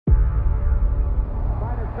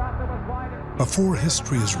Before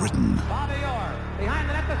history is written,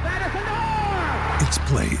 it's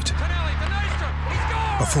played.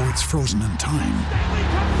 Before it's frozen in time,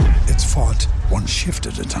 it's fought one shift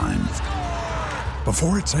at a time.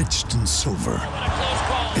 Before it's etched in silver,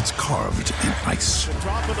 it's carved in ice.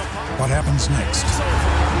 What happens next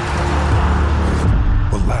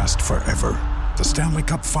will last forever. The Stanley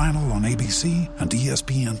Cup Final on ABC and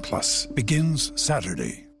ESPN Plus begins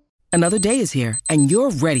Saturday. Another day is here, and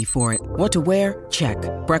you're ready for it. What to wear? Check.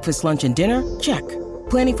 Breakfast, lunch, and dinner? Check.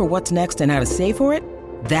 Planning for what's next and how to save for it?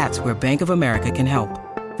 That's where Bank of America can help.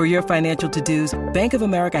 For your financial to-dos, Bank of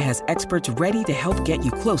America has experts ready to help get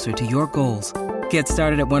you closer to your goals. Get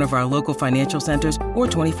started at one of our local financial centers or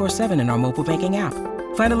 24/7 in our mobile banking app.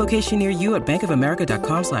 Find a location near you at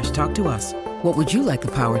bankofamerica.com/talktous. What would you like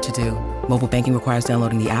the power to do? Mobile banking requires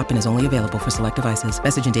downloading the app and is only available for select devices.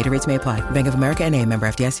 Message and data rates may apply. Bank of America NA, member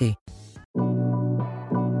FDIC.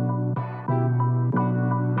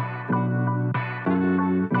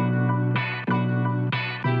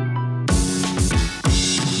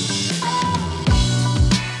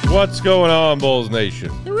 What's going on, Bulls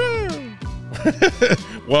Nation?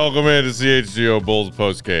 Welcome into CHGO Bulls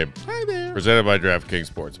Postgame. Hi there. Presented by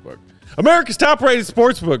DraftKings Sportsbook. America's top-rated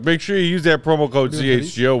sportsbook. Make sure you use that promo code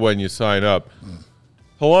CHGO when you sign up.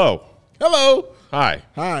 Hello. Hello. Hi.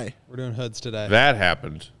 Hi. We're doing hoods today. That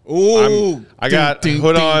happened. Ooh. I got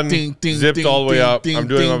hood on, zipped all the way up. I'm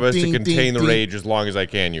doing my best to contain the rage as long as I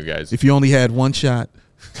can, you guys. If you only had one shot.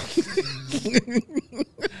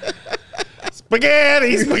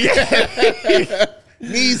 Spaghetti.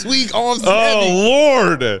 Knees weak, arms Oh, heavy.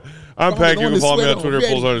 Lord. I'm Pack. You can follow me on Twitter,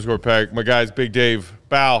 already. Bulls_Pack. My guys, Big Dave,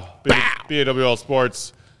 Bow, BAWL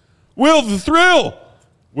Sports. Will the Thrill.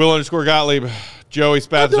 Will_Gottlieb. Joey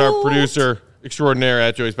Spath is our producer extraordinaire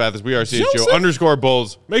at Joey Spath. We are CHGO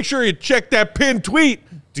 _Bulls. Make sure you check that pinned tweet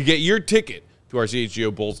to get your ticket to our CHGO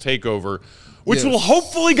Bulls takeover, which will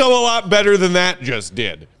hopefully go a lot better than that just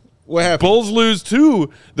did. What happened? Bulls lose to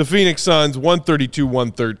the Phoenix Suns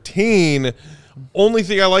 132-113. Only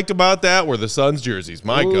thing I liked about that were the Suns jerseys.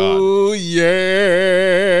 My God. Oh,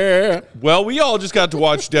 yeah. Well, we all just got to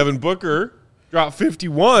watch Devin Booker drop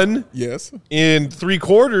 51 Yes. in 3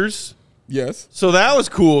 quarters. Yes. So that was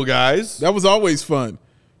cool, guys. That was always fun.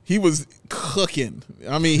 He was cooking.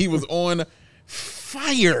 I mean, he was on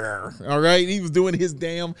fire. All right. He was doing his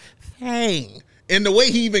damn thing. And the way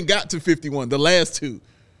he even got to 51, the last two.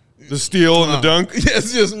 The steal and the dunk.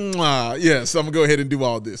 Yes, just yes. I'm gonna go ahead and do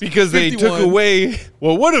all this Because 51, they took away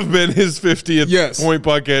what would have been his 50th point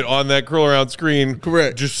bucket on that curl around screen.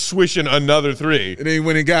 Correct. Just swishing another 3. And then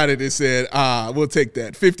when it got it, it said, we'll take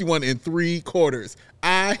that. 51 in 3 quarters.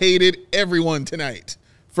 I hated everyone tonight.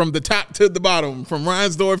 From the top to the bottom, from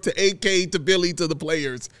Reinsdorf to AK to Billy to the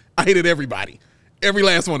players. I hated everybody. Every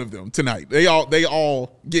last one of them tonight. They all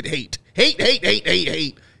get hate.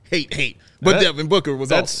 Hate. But Devin Booker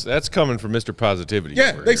was awesome. That's coming from Mr. Positivity.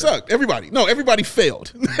 Yeah, they sucked. Everybody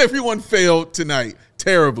failed. Everyone failed tonight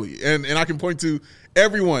terribly. And I can point to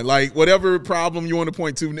everyone, like whatever problem you want to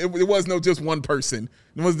point to. It was no just one person.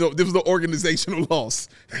 This was the organizational loss.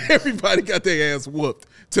 Everybody got their ass whooped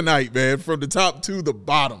tonight, man, from the top to the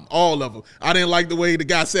bottom, all of them. I didn't like the way the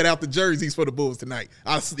guy set out the jerseys for the Bulls tonight.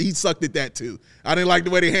 He sucked at that too. I didn't like the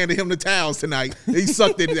way they handed him the towels tonight. He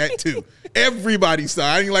sucked at that too. Everybody sucked.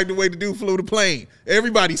 I didn't like the way the dude flew the plane.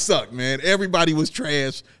 Everybody sucked, man. Everybody was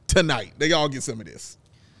trash tonight. They all get some of this.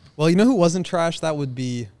 Well, you know who wasn't trash? That would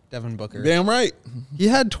be Devin Booker. Damn right. He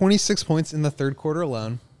had 26 points in the third quarter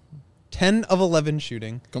alone, 10 of 11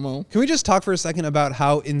 shooting. Come on. Can we just talk for a second about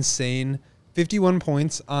how insane 51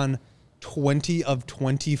 points on 20 of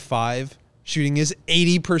 25 shooting is?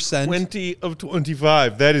 80%. 20 of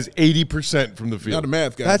 25. That is 80% from the field. Not a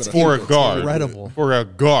math guy. That's for a guard. Incredible. For a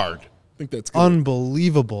guard. I think that's good.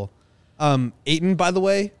 Unbelievable. Ayton, by the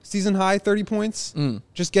way, season high 30 points.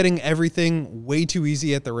 Just getting everything way too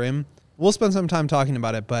easy at the rim. We'll spend some time talking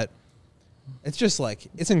about it, but it's just like,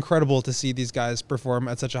 it's incredible to see these guys perform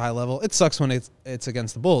at such a high level. It sucks when it's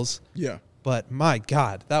against the Bulls. Yeah. But my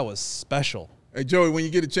God, that was special. Hey, Joey, when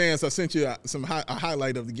you get a chance, I sent you a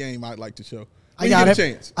highlight of the game I'd like to show. I got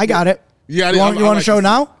it. I got it. You want to show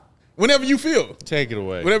now? Whenever you feel. Take it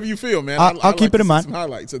away. Whatever you feel, man. I'll keep it in mind. Some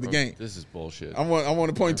highlights of the game. This is bullshit. I want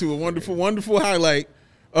to point to a wonderful highlight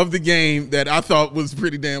of the game that I thought was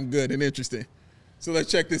pretty damn good and interesting. So let's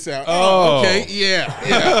check this out. Oh. Okay. Yeah.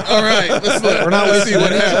 All right. Let's look. We're not Let's see wasting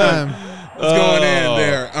what any happened. time. What's going in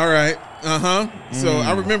there? All right. So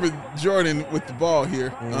I remember Jordan with the ball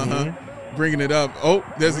here. Bringing it up. Oh,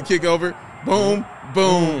 there's a kick over. Boom.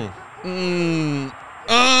 Boom.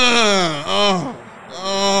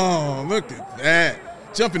 Oh, look at that.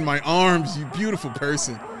 Jump in my arms, you beautiful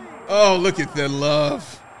person. Oh, look at the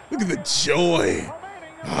love. Look at the joy.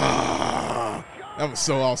 Ah, that was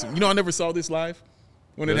so awesome. You know, I never saw this live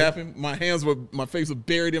when it happened. My face was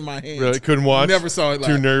buried in my hands. Really? Couldn't watch? Never saw it live.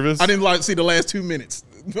 Too nervous? I didn't see the last 2 minutes.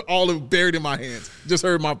 All of it buried in my hands. Just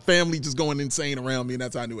heard my family just going insane around me, and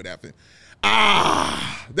that's how I knew it happened.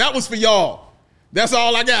 That was for y'all. That's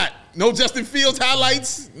all I got. No Justin Fields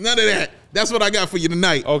highlights, none of that. That's what I got for you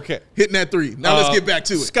tonight. Okay. Hitting that 3. Now let's get back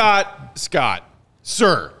to it. Scott,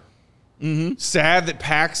 sir. Mm-hmm. Sad that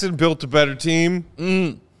Paxson built a better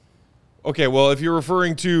team. Okay, well, if you're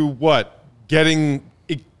referring to what? Getting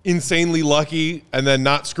insanely lucky and then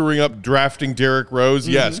not screwing up drafting Derrick Rose,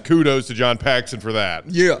 yes, kudos to John Paxson for that.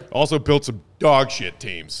 Yeah. Also built some dog shit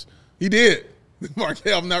teams. He did.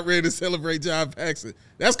 Markel, I'm not ready to celebrate John Paxson.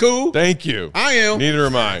 That's cool. Thank you. I am. Neither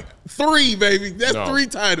am I. 3, baby. That's 3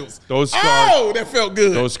 titles. Those scars. Oh, that felt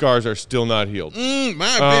good. Those scars are still not healed. Mine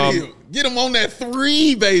been healed. Get him on that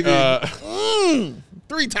 3, baby.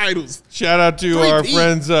 3 titles. Shout out to our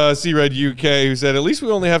friends C-Red UK, who said, at least we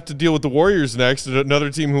only have to deal with the Warriors next, another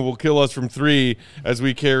team who will kill us from 3 as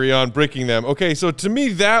we carry on bricking them. Okay, so to me,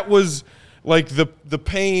 that was like the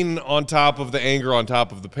pain on top of the anger on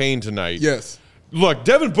top of the pain tonight. Yes. Look,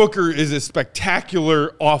 Devin Booker is a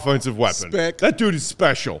spectacular offensive weapon. That dude is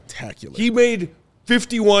special. Spectacular. He made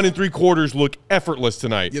 51 3/4 look effortless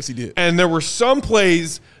tonight. Yes, he did. And there were some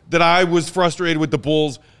plays that I was frustrated with the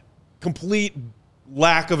Bulls' complete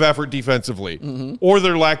lack of effort defensively or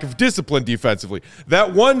their lack of discipline defensively.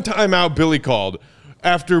 That one timeout Billy called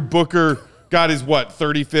after Booker got his,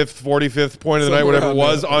 35th, 45th point of the night, whatever it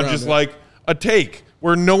was, on just like a take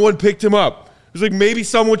where no one picked him up. It was like maybe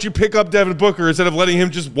someone should pick up Devin Booker instead of letting him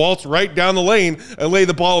just waltz right down the lane and lay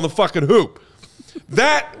the ball in the fucking hoop.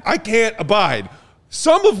 That I can't abide.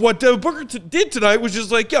 Some of what Devin Booker did tonight was just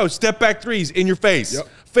like, step back threes in your face. Yep.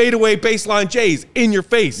 Fade away baseline J's in your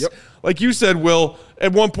face. Yep. Like you said, Will,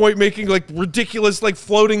 at one point making like ridiculous like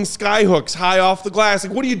floating sky hooks high off the glass.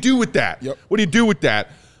 Like, what do you do with that? Yep. What do you do with that?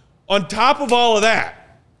 On top of all of that,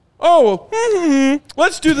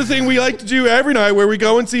 let's do the thing we like to do every night where we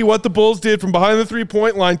go and see what the Bulls did from behind the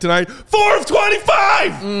 3-point line tonight. 4 of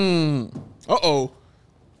 25!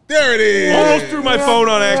 There it is. Almost threw my phone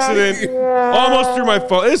on accident. Almost threw my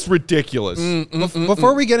phone. It's ridiculous.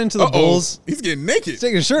 Before we get into the Bulls. He's getting naked. He's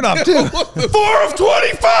taking his shirt off, too. 4 of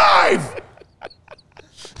 25!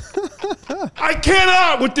 I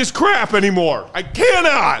cannot with this crap anymore. I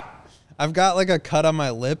cannot. I've got like a cut on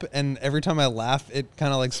my lip, and every time I laugh, it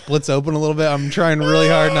kind of like splits open a little bit. I'm trying really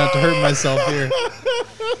hard not to hurt myself here.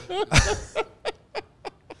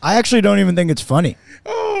 I actually don't even think it's funny.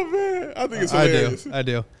 Oh, man. I think it's hilarious. I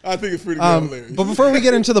do. I think it's pretty hilarious. But before we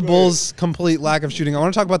get into the Bulls' complete lack of shooting, I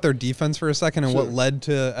want to talk about their defense for a second and what led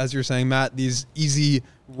to, as you're saying, Matt, these easy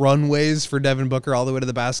runways for Devin Booker all the way to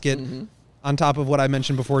the basket. On top of what I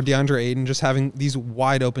mentioned before, DeAndre Ayton just having these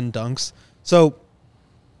wide open dunks. So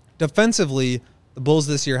defensively, the Bulls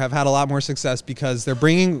this year have had a lot more success because they're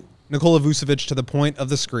bringing Nikola Vucevic to the point of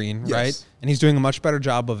the screen, right? And he's doing a much better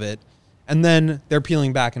job of it. And then they're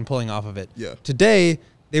peeling back and pulling off of it. Yeah. Today,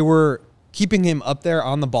 they were keeping him up there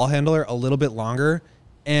on the ball handler a little bit longer,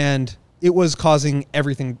 and it was causing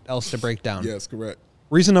everything else to break down. Yes, correct.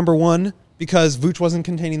 Reason number 1, because Vooch wasn't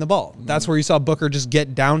containing the ball. That's where you saw Booker just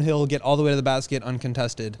get downhill, get all the way to the basket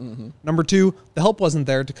uncontested. Number 2, the help wasn't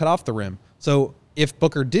there to cut off the rim. So if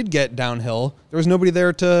Booker did get downhill, there was nobody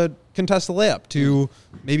there to contest the layup, to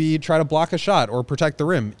maybe try to block a shot or protect the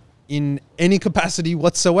rim in any capacity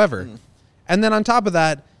whatsoever. And then on top of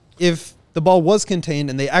that, if the ball was contained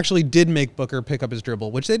and they actually did make Booker pick up his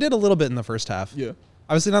dribble, which they did a little bit in the first half. Yeah.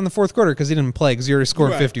 Obviously not in the fourth quarter because he didn't play because he already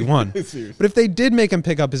scored 51. But if they did make him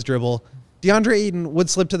pick up his dribble, DeAndre Ayton would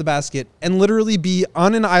slip to the basket and literally be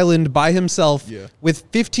on an island by himself with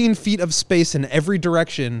 15 feet of space in every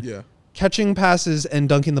direction, catching passes and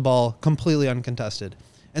dunking the ball completely uncontested.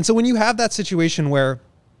 And so when you have that situation where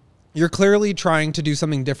you're clearly trying to do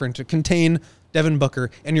something different to contain Devin Booker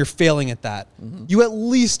and you're failing at that, you at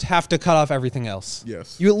least have to cut off everything else.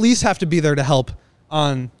 Yes. You at least have to be there to help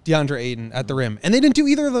on DeAndre Ayton at the rim. And they didn't do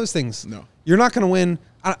either of those things. No. You're not going to win.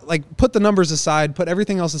 Like, put the numbers aside, put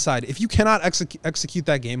everything else aside. If you cannot execute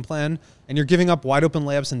that game plan and you're giving up wide open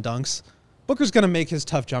layups and dunks, Booker's going to make his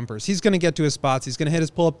tough jumpers. He's going to get to his spots. He's going to hit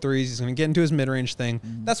his pull-up threes. He's going to get into his mid-range thing.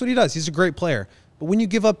 That's what he does. He's a great player. But when you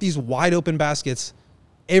give up these wide open baskets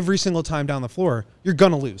every single time down the floor, you're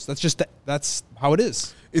going to lose. That's how it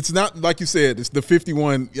is. It's not, like you said, it's the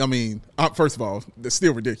 51. I mean, first of all, it's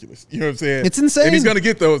still ridiculous. You know what I'm saying? It's insane. And he's going to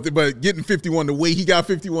get those, but getting 51 the way he got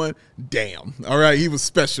 51, damn. All right, he was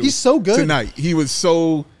special. He's so good tonight. He was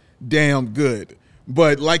so damn good.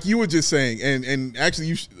 But like you were just saying, and actually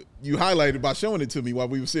you highlighted by showing it to me while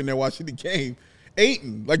we were sitting there watching the game.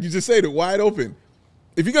 Ayton, like you just said, it wide open.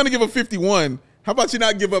 If you're going to give up 51, how about you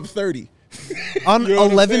not give up 30? On You know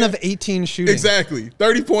 11 of 18 shooting. Exactly.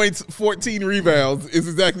 30 points, 14 rebounds is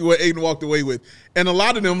exactly what Ayton walked away with. And a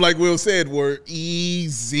lot of them, like Will said, were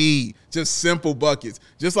easy, just simple buckets.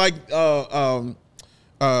 Just like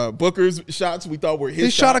Booker's shots we thought were his They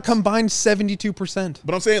shots. shot a combined 72%.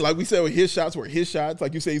 But I'm saying, like we said, his shots were his shots.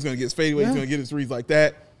 Like you say, he's going to get his fadeaway, he's going to get his threes like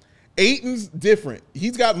that. Ayton's different.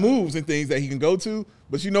 He's got moves and things that he can go to,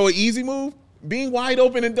 but you know an easy move? Being wide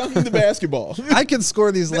open and dunking the basketball. I can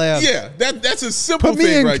score these layups. Yeah, that's a simple Put me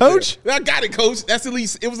thing in, right coach. there. I got it, coach.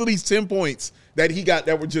 It was at least 10 points that he got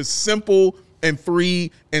that were just simple and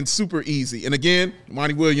free and super easy. And again,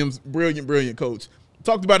 Monty Williams, brilliant coach.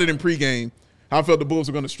 Talked about it in pregame, how I felt the Bulls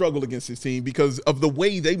were going to struggle against his team because of the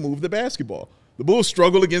way they move the basketball. The Bulls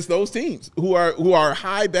struggle against those teams who are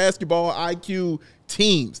high basketball IQ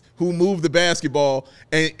teams who move the basketball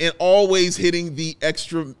and always hitting the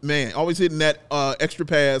extra man, always hitting that extra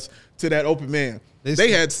pass to that open man.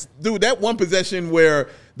 They had that one possession where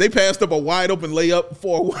they passed up a wide open layup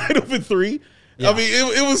for a wide open three. Yeah. I mean,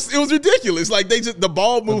 it was ridiculous. Like the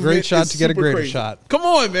ball movement. A great shot is to get a greater crazy. shot. Come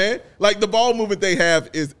on, man. Like the ball movement they have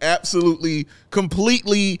is absolutely,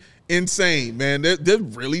 completely insane, man. They're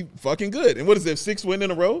really fucking good. And what is their 6th win in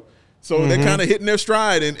a row? So they're kind of hitting their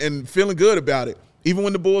stride and feeling good about it. Even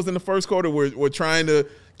when the Bulls in the first quarter were trying to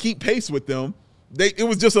keep pace with them, it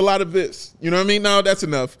was just a lot of this. You know what I mean? No, that's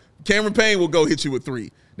enough. Cameron Payne will go hit you with 3.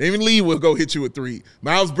 David Lee will go hit you with 3.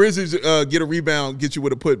 Miles Bridges get a rebound, get you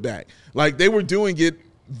with a putback. Like they were doing it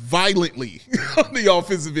violently on the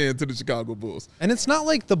offensive end to the Chicago Bulls. And it's not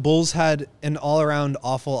like the Bulls had an all-around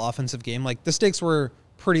awful offensive game. Like the stakes were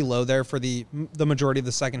pretty low there for the majority of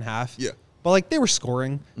the second half. Yeah. But like they were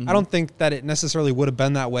scoring. I don't think that it necessarily would have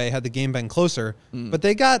been that way had the game been closer. But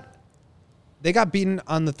they got beaten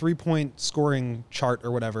on the 3-point scoring chart or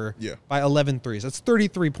whatever by 11 threes. That's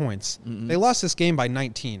 33 points. They lost this game by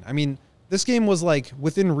 19. I mean, this game was like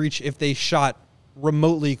within reach if they shot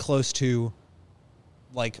remotely close to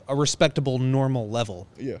like a respectable normal level.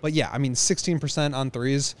 Yeah. But yeah, I mean 16% on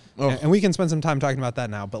threes. And we can spend some time talking about that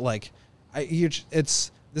now, but like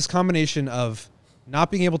it's this combination of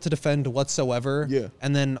not being able to defend whatsoever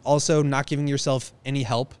and then also not giving yourself any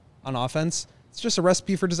help on offense. It's just a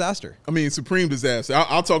recipe for disaster. I mean, supreme disaster.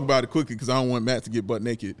 I'll talk about it quickly because I don't want Matt to get butt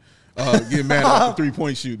naked, get mad at the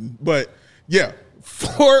 3-point shooting. But yeah,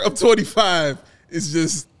 4 of 25 is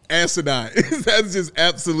just asinine. That's just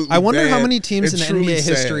absolutely I wonder bad how many teams in truly NBA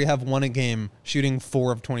sad. history have won a game shooting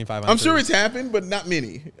 4 of 25 on I'm sure threes. it's happened, but not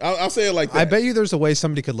many. I'll say it like that. I bet you there's a way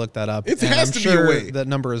somebody could look that up. It and has I'm to sure be a way. That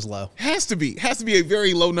number is low. Has to be a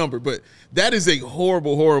very low number, but that is a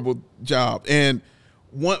horrible job. And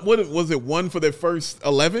what was it? 1 for their first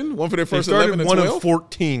 11? 1 for their first 11 and 1 12? of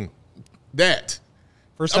 14. That.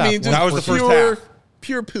 First I half. mean, just That was the first pure, half.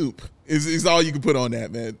 pure poop is all you can put on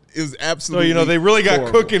that, man. It was So, absolutely they really got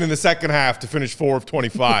horrible. cooking in the second half to finish 4 of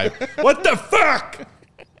 25. What the fuck?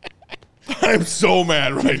 I'm so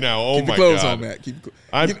mad right now. Oh, Keep my your clothes God.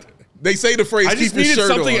 on, Matt. They say the phrase, I just keep your needed shirt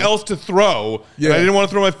something on. else to throw. Yeah. And I didn't want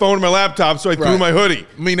to throw my phone and my laptop, so I threw Right. my hoodie.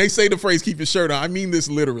 I mean, they say the phrase, keep your shirt on. I mean this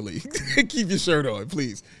literally. Keep your shirt on,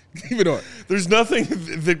 please. Keep it on. There's nothing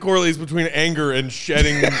that correlates between anger and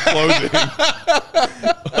shedding clothing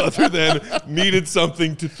other than needed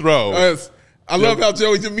something to throw. I love how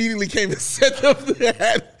Joey immediately came and set up the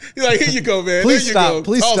hat. He's like, here you go, man. Please there you stop. go.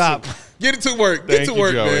 Please Toss stop. it. Get it to work. Get Thank to you,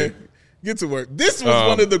 work, Joey. man. Get to work. This was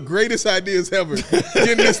one of the greatest ideas ever.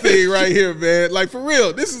 Getting this thing right here, man. Like, for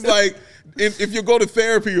real. This is like, if you go to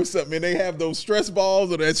therapy or something and they have those stress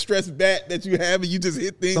balls or that stress bat that you have and you just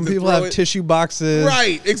hit things. Some and people throw have it. tissue boxes.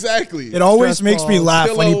 Right, exactly. It always Stress makes me balls,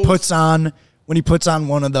 laugh when he pillows. puts on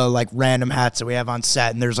one of the like random hats that we have on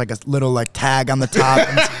set, and there's like a little like tag on the top.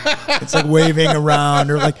 And it's like waving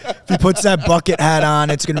around, or like if he puts that bucket hat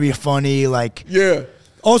on, it's gonna be funny. Like Yeah.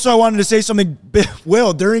 Also, I wanted to say something,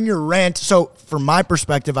 Will, during your rant. So from my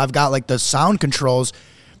perspective, I've got like the sound controls,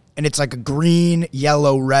 and it's like a green,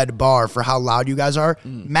 yellow, red bar for how loud you guys are.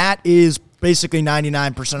 Matt is basically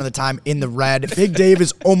 99% of the time in the red. Big Dave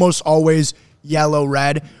is almost always yellow,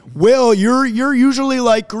 red. Will, you're usually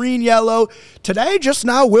like green, yellow. Today, just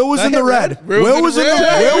now, Will was in the red. Will was in the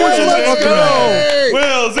fucking red.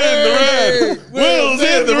 Will's in the red. Will's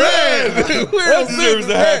in the red. That deserves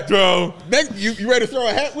a hat throw. Next, you ready to throw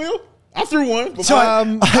a hat, Will? I threw one. Before. So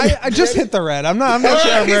I just hit the red. I'm not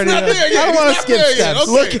sure I'm He's ready. not there yet. I don't want to He's skip not there yet. steps.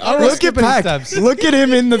 Okay. Look, I don't wanna look skip at any Pack. steps. Look at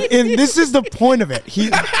him in this is the point of it.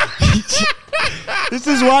 This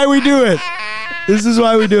is why we do it. This is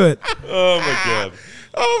why we do it. Oh my God.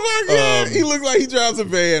 Oh my God! He looks like he drives a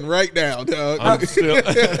van right now, dog. That's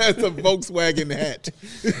a Volkswagen hat.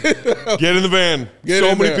 Get in the van. Get so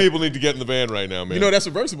in many there. people need to get in the van right now, man. You know that's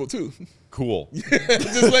reversible too. Cool.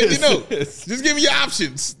 Just let you know. Just give me your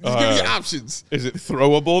options. Just give me your options. Is it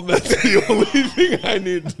throwable? That's the only thing I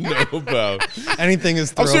need to know about. Anything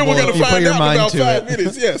is throwable I'm sure we're gonna if you put find your out in mind about to 5 it.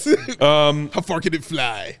 minutes. Yes. How far can it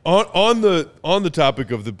fly? On the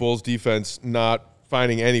topic of the Bulls defense not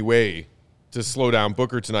finding any way to slow down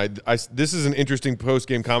Booker tonight, this is an interesting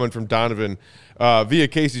post-game comment from Donovan via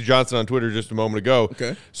Casey Johnson on Twitter just a moment ago.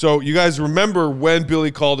 Okay. So you guys remember when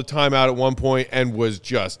Billy called a timeout at one point and was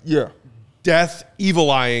just death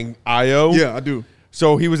evil-eyeing Io? Yeah, I do.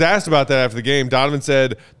 So he was asked about that after the game. Donovan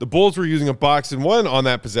said the Bulls were using a box and one on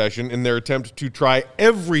that possession in their attempt to try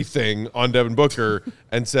everything on Devin Booker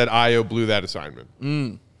and said Io blew that assignment.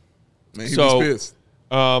 Man, he was pissed.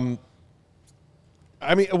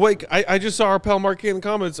 I mean, like I just saw our pal Mark in the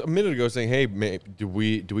comments a minute ago saying, "Hey, do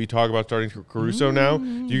we talk about starting Caruso now?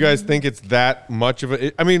 Do you guys think it's that much of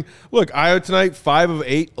a? I mean, look, Io tonight, 5 of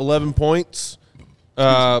 8, 11 points,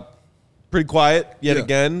 pretty quiet yet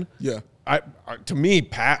again. Yeah. To me,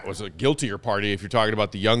 Pat was a guiltier party if you're talking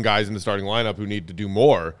about the young guys in the starting lineup who need to do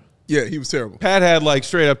more. Yeah, he was terrible. Pat had like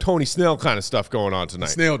straight up Tony Snell kind of stuff going on tonight.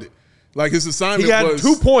 Snailed it. Like his assignment He had was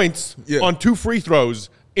 2 points on 2 free throws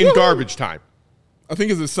in garbage time. I think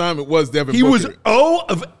his assignment was Devin He Booker. was 0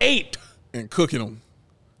 of 8. And cooking them.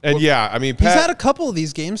 And I mean, Pat, He's had a couple of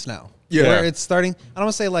these games now. Yeah. Where it's starting, I don't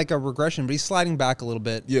want to say like a regression, but he's sliding back a little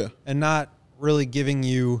bit. Yeah. And not really giving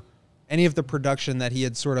you any of the production that he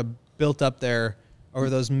had sort of built up there over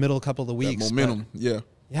those middle couple of weeks. That momentum. But,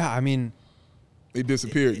 yeah, I mean, They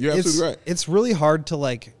disappeared. You're absolutely right. It's really hard to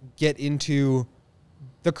like get into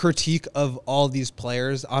the critique of all these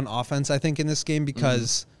players on offense, I think, in this game,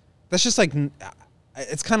 because that's just like,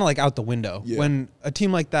 it's kind of like out the window. Yeah. When a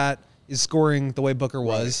team like that is scoring the way Booker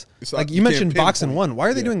was, It's like like you you mentioned can't box and pinpoint. one.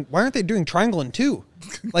 Why aren't they doing triangle and 2?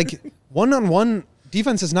 Like 1-on-1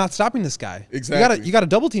 defense is not stopping this guy. Exactly. You got to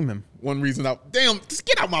double team him. One reason just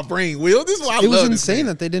get out my brain, Will. This is why I It was love this insane man.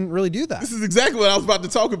 that they didn't really do that. This is exactly what I was about to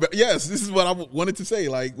talk about. Yes, this is what I wanted to say.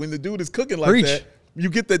 Like, when the dude is cooking like Preach. that, you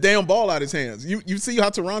get the damn ball out of his hands. You see how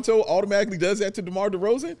Toronto automatically does that to DeMar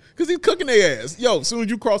DeRozan? Because he's cooking their ass. Yo, as soon as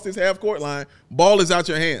you cross this half-court line, ball is out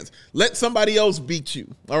your hands. Let somebody else beat you,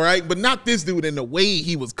 all right? But not this dude in the way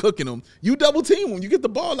he was cooking him. You double-team him. You get the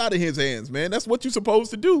ball out of his hands, man. That's what you're supposed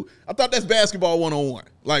to do. I thought that's basketball 101.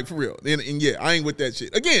 Like, for real. And yeah, I ain't with that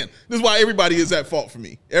shit. Again, this is why everybody is at fault for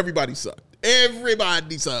me. Everybody sucked.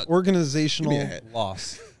 Everybody sucked. Organizational Give me a hat.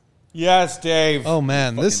 loss. yes, Dave. Oh,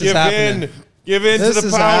 man. This is Give happening. in. Give in This to the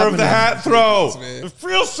is power of the happening. hat throw. man. It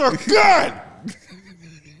feels so good.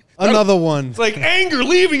 Another one. It's like anger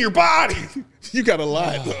leaving your body. You got a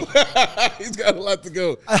lot, though. He's got a lot to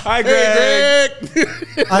go. Hi, Hey, Greg.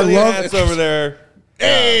 Greg. I The love hats over there.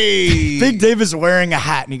 Hey. Big Dave is wearing a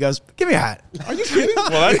hat, and he goes, "Give me a hat." Are you kidding? Well,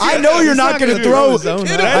 that's I know you're not going to gonna throw. throw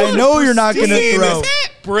his own I know you're not going to pristine.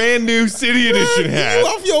 throw. brand new City Edition You hat.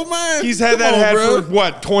 off your mind. He's had Come that on, hat bro. for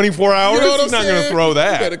what, 24 hours? You know what He's I'm not going to saying? throw You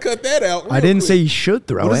that. better cut that out. I real didn't quick. say he should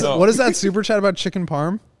throw What it. is, what is that super chat about chicken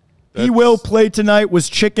parm? He will play tonight was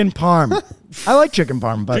chicken parm. I like chicken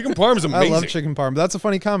parm, but Chicken parm's I amazing. love chicken parm. That's a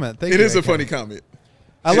funny comment. Thank It you. is a AK. funny comment.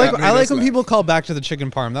 I Yeah, like man, I like that's when like- people call back to the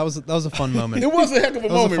chicken parm. That was a fun moment. It was a heck of a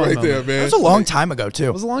was a moment fun right there, moment. man. that was a long time ago too.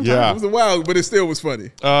 It was a long Yeah. time. It was a while, but it still was funny.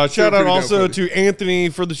 Shout Still out pretty damn also funny. to Anthony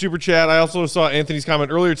for the super chat. I also saw Anthony's comment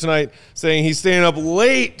earlier tonight saying he's staying up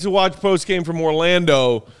late to watch post game from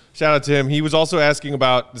Orlando. Shout out to him. He was also asking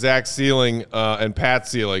about Zach's ceiling and Pat's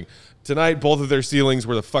ceiling. Tonight, both of their ceilings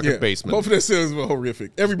were the fucking basement. Both of their ceilings were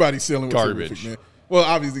horrific. Everybody's ceiling was Garbage. horrific, man. Well,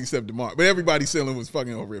 obviously except DeMar, but everybody's ceiling was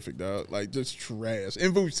fucking horrific, dog. Like just trash.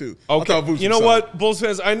 And Vooch too. I Okay, thought Vooch you was know solid. what, Bulls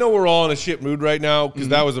fans? I know we're all in a shit mood right now because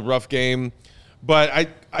that was a rough game, but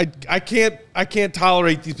I can't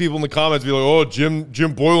tolerate these people in the comments be like, oh, Jim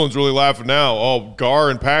Boylan's really laughing now. Oh, Gar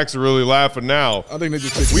and Pax are really laughing now. I think they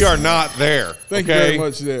just We are not there. Thank you okay? very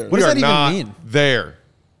much there. What We does are that even not mean? there.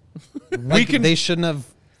 Like, they shouldn't have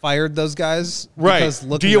fired those guys. Right. Because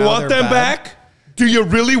look Do you now want they're them bad. back? Do you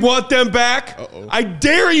really want them back? I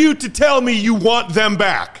dare you to tell me you want them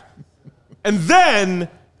back. And then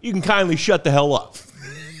you can kindly shut the hell up.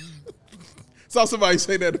 Saw somebody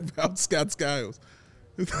say that about Scott Skiles.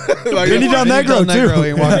 like, Vinny Del Negro, too.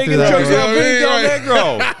 ain't walking Making through that jokes door. about Vinny Del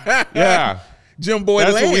Negro. Yeah. Jim Boyd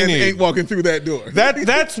That's what we Land need. ain't walking through that door.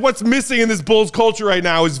 That's what's missing in this Bulls culture right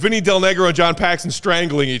now is Vinny Del Negro and John Paxson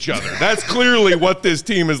strangling each other. That's clearly what this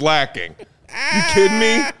team is lacking. You kidding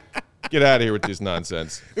me? Get out of here with this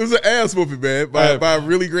nonsense. It was an ass whooping, man, by a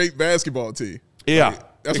really great basketball team. Yeah.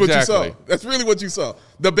 That's what you Exactly. saw. That's really what you saw.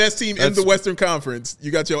 The best team in the Western Conference,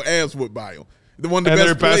 you got your ass whooped by them. The one of the And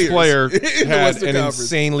best their best player in the had Western an Conference.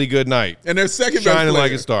 insanely good night. And their second Shining best player,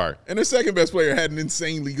 like a star. And their second best player had an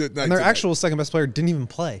insanely good night. And their tonight. actual second best player didn't even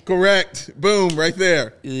play. Correct. Boom, right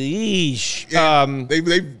there. Yeesh. They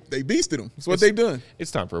beasted them. That's what they've done. It's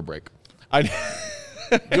time for a break.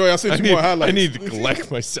 Joey, I'll send you more highlights. I need to collect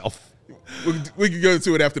myself. We can go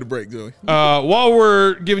into it after the break, Joey. While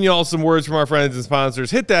we're giving you all some words from our friends and sponsors,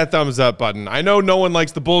 hit that thumbs up button. I know no one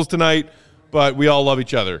likes the Bulls tonight, but we all love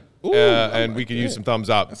each other. Ooh, and we could use some thumbs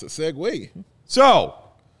up. That's a segue. So,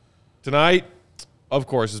 tonight, of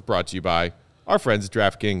course, is brought to you by our friends at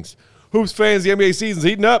DraftKings. Hoops fans, the NBA season's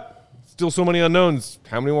heating up. Still so many unknowns.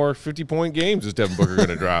 How many more 50-point games is Devin Booker going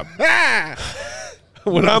to drop?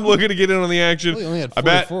 When I'm looking to get in on the action, Well, he only had I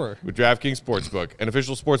bet 44. with DraftKings Sportsbook, an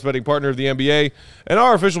official sports betting partner of the NBA, and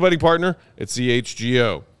our official betting partner at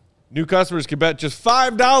CHGO. New customers can bet just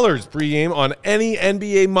 $5 pregame on any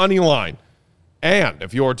NBA money line. And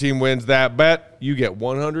if your team wins that bet, you get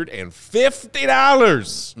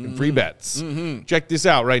 $150 in free bets. Check this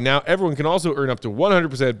out. Right now, everyone can also earn up to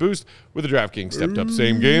 100% boost with the DraftKings stepped-up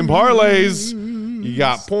same-game parlays. You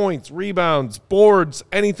got points, rebounds, boards,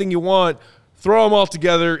 anything you want. Throw them all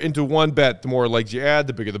together into one bet. The more legs you add,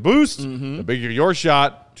 the bigger the boost, the bigger your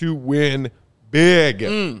shot to win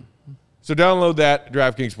big. So download that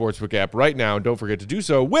DraftKings Sportsbook app right now, and don't forget to do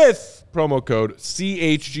so with promo code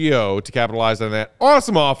CHGO to capitalize on that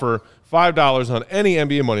awesome offer, $5 on any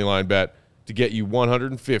NBA moneyline bet to get you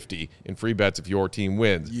 $150 in free bets if your team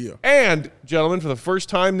wins. Yeah. And, gentlemen, for the first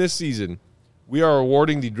time this season, we are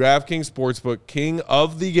awarding the DraftKings Sportsbook King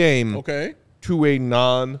of the Game Okay. to a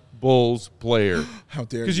non-Bulls player. How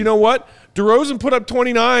dare you. Because you know what? DeRozan put up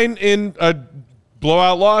 29 in a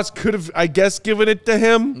blowout loss. Could have, I guess, given it to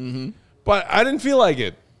him. But I didn't feel like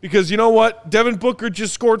it. Because you know what? Devin Booker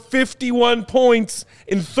just scored 51 points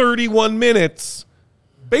in 31 minutes.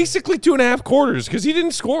 Basically 2.5 quarters. Because he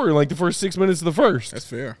didn't score in like the first 6 minutes of the first. That's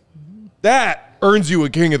fair. That earns you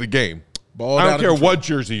a king of the game. Balled I out don't of care control. what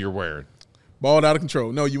jersey you're wearing. Balled out of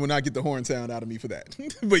control. No, you will not get the horn sound out of me for that.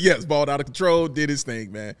 But yes, balled out of control, did his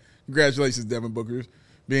thing, man. Congratulations, Devin Booker,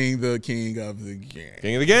 being the king of the game.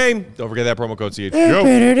 King of the game. Don't forget that promo code CHGO.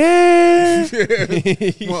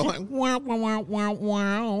 Well, like, wow, wow, wow,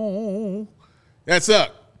 wow. That's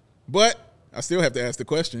up. But I still have to ask the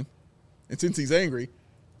question. And since he's angry,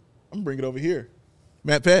 I'm going to bring it over here.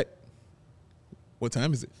 Matt Peck, what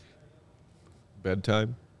time is it?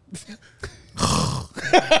 Bedtime.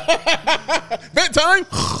 Bedtime?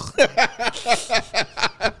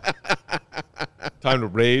 Time to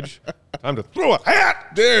rage. Time to throw a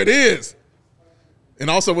hat. There it is. And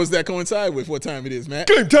also, what's that coincide with what time it is, Matt?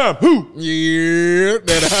 Game time. Who? Yeah,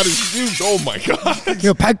 that hottest dude. Oh my God.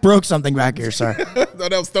 Yo, Peck broke something back here, sir. I thought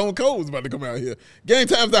that was Stone Cold was about to come out here. Game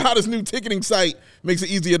Time's the hottest new ticketing site. Makes it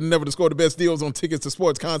easier than ever to score the best deals on tickets to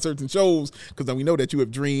sports, concerts, and shows. Because we know that you have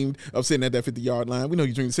dreamed of sitting at that 50-yard line. We know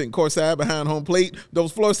you dream of sitting courtside behind home plate,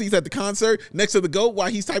 those floor seats at the concert, next to the GOAT while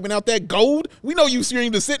he's typing out that gold. We know you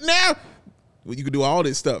dreamed of sitting there. Well, you can do all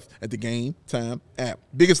this stuff at the Game Time app.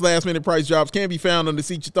 Biggest last-minute price drops can be found on the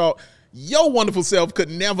seat you thought your wonderful self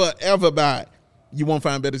could never, ever buy. You won't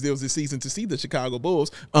find better deals this season to see the Chicago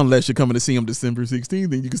Bulls unless you're coming to see them December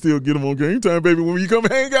 16th. And you can still get them on Game Time, baby, when you come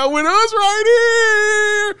hang out with us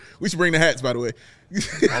right here. We should bring the hats, by the way.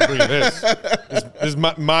 I'll bring you this. This is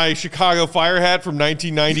my Chicago Fire hat from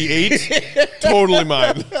 1998. Totally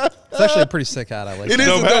mine. It's actually a pretty sick hat. I like It it. is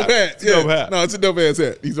dope a dope hat. hat. It's a dope Yeah. hat. No, it's a dope ass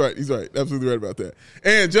hat. He's right. He's right. Absolutely right about that.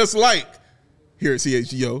 And just like here at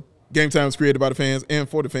CHGO, Game Time is created by the fans and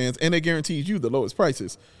for the fans, and they guarantees you the lowest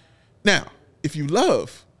prices. Now, if you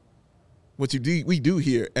love what we do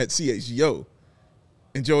here at CHGO,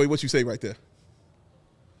 and Joey, what you say right there?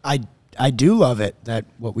 I do love it, that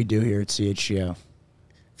what we do here at CHGO.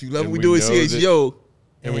 If you love And what we we do at know that- CHGO,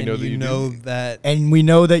 And we know that you do. that. And we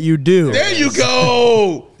know that you do. there you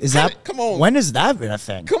go. Is that Come on. When has that been a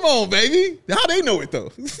thing? Come on, baby. How they know it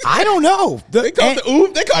though? I don't know. They called the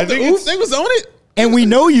oof. They called the think oof. it's- They was on it. And we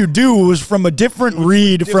know you do. It was from a different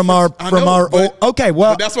read from our I know, but- okay,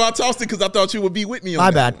 well, But that's why I tossed it, because I thought you would be with me on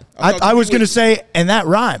my that bad. one. I thought was you would- going to say, and that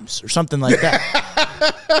rhymes or something like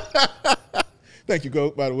that. Thank you,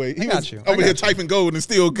 Goat, by the way. He got was you. I over here typing gold and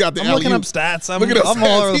still got the I'm looking alley-oop. up stats. I'm Look at those all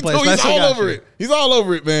stats. over the place. He's Nice, I all got over you. it. He's all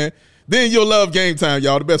over it, man. Then you'll love Game Time,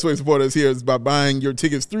 y'all. The best way to support us here is by buying your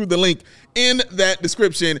tickets through the link in that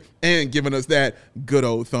description and giving us that good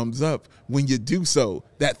old thumbs up. When you do so,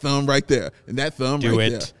 that thumb right there and that thumb Do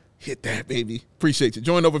right it. there. Hit that, baby. Appreciate you.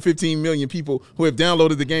 Join over 15 million people who have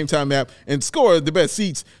downloaded the Game Time app and scored the best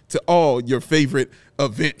seats to all your favorite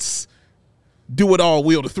events. Do it all,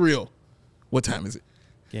 Will the Thrill. What time is it?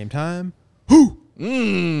 Game time.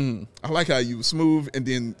 I like how you smooth and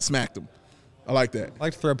then smacked them. I like that. I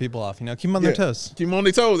like to throw people off, keep them on their toes. Keep them on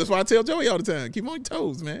their toes. That's why I tell Joey all the time. Keep them on your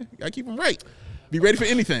toes, man. You got to keep them right. Be ready for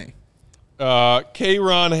anything.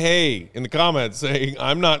 K-Ron Hay in the comments saying,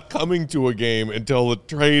 I'm not coming to a game until the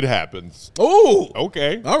trade happens. Oh,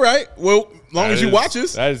 Okay. all right. Well, as long as you watch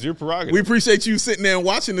us. That is your prerogative. We appreciate you sitting there and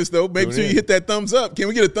watching this, though. Make sure you hit that thumbs up. Can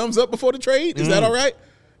we get a thumbs up before the trade? Is that all right?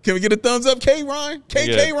 Can we get a thumbs up, K-Ron?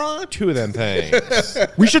 K-Ron? 2 of them things.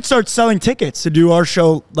 We should start selling tickets to do our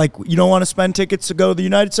show. Like, you don't want to spend tickets to go to the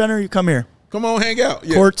United Center? You come here. Come on, hang out.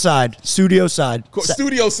 Yeah. Court side, studio side.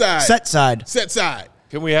 Studio side. Set side. Set side.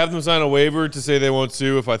 Can we have them sign a waiver to say they won't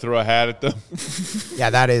sue if I throw a hat at them? Yeah,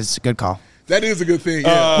 that is a good call. That is a good thing.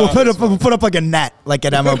 Yeah. We'll put up like a net, like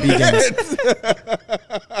at MLB games.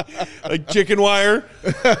 Like chicken wire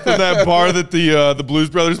from that bar that the Blues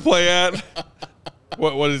Brothers play at.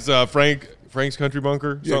 What is Frank's Country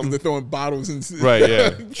Bunker? Yeah, because they're throwing bottles and Right, yeah.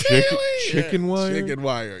 Chicken wire? Chicken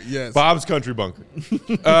wire, yes. Bob's Country Bunker.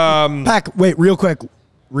 Pack, wait, real quick.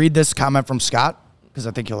 Read this comment from Scott, because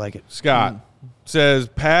I think you'll like it. Scott says,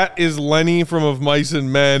 Pat is Lenny from Of Mice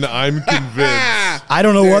and Men. I'm convinced. I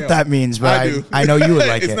don't know what that means, but I know you would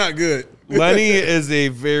like it's it. It's not good. Lenny is a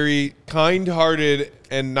very kind-hearted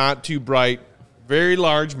and not too bright, very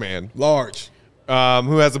large man. Large.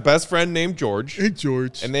 Who has a best friend named George. Hey,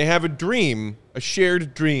 George. And they have a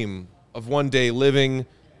shared dream of one day living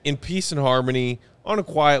in peace and harmony on a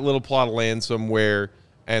quiet little plot of land somewhere.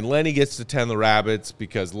 And Lenny gets to tend the rabbits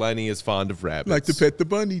because Lenny is fond of rabbits. Like to pet the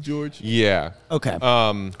bunny, George. Yeah. Okay.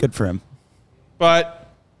 Good for him. But,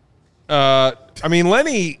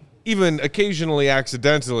 Lenny even occasionally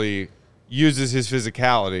accidentally uses his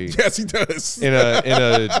physicality. Yes, he does. In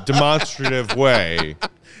a demonstrative way.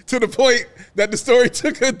 To the point that the story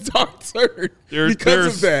took a dark turn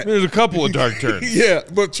because of that. There's a couple of dark turns. Yeah,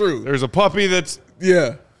 but true. There's a puppy that's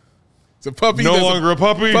it's a puppy. No longer a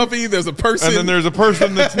puppy. There's a person. And then there's a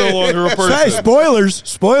person that's no longer a person. Hey,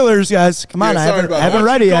 spoilers, guys. Come on, I haven't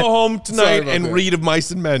read it yet. Go home tonight and read Of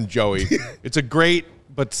Mice and Men, Joey. It's a great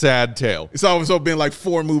but sad tale. It's also been like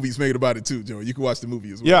 4 movies made about it too, Joey. You can watch the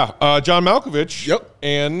movie as well. Yeah, John Malkovich. Yep.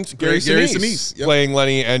 And Gary Sinise playing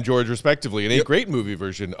Lenny and George respectively in a great movie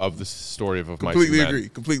version of the story of Mice and Men.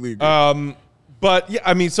 Completely agree. But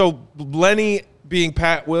yeah, so Lenny being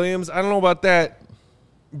Pat Williams, I don't know about that.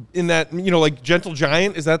 In that, like Gentle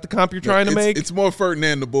Giant, is that the comp you're trying to make? It's more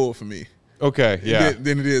Ferdinand the Bull for me. Okay, yeah.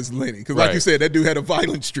 Than it is Lenny. Because like you said, that dude had a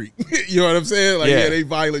violent streak. You know what I'm saying? Like, he had a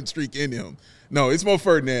violent streak in him. No, it's more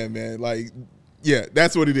Ferdinand, man. Like, yeah,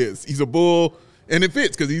 that's what it is. He's a bull, and it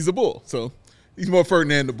fits because he's a bull. So he's more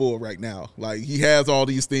Ferdinand the Bull right now. Like, he has all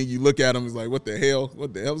these things. You look at him, it's like, what the hell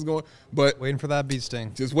is going on? But waiting for that bee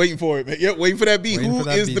sting. Just waiting for it, man. Yep, waiting for that bee. Who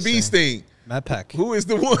is the bee sting? Matt Peck. Who is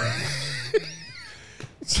the one?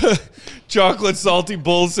 Chocolate Salty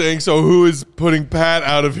Bull saying, so who is putting Pat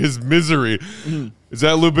out of his misery? Is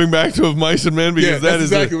that looping back to Of Mice and Men? Because that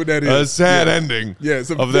is exactly what that is. A sad ending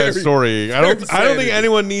of that story. I don't think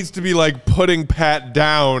anyone needs to be like putting Pat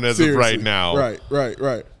down as of right now.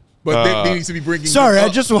 Right. But they need to be bringing. Sorry, I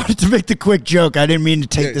just wanted to make the quick joke. I didn't mean to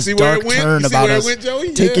take this dark turn about us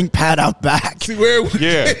taking Pat out back. See where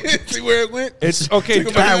it went? See where it went? It's okay.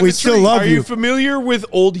 Pat, we still love you. Are you familiar with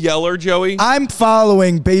Old Yeller, Joey? I'm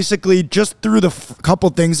following basically just through the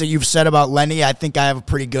couple things that you've said about Lenny. I think I have a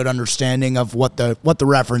pretty good understanding of what the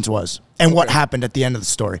reference was and what happened at the end of the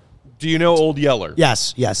story. Do you know Old Yeller?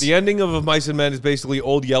 Yes. The ending of Mice and Men is basically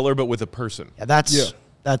Old Yeller, but with a person. Yeah,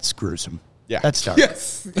 that's gruesome. Yeah. That's dark.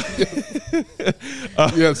 Yes.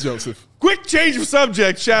 Yes, Joseph. Quick change of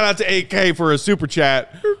subject. Shout out to 8K for a super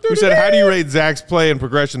chat who said, how do you rate Zach's play and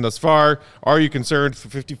progression thus far? Are you concerned for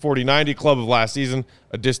 50-40-90 club of last season?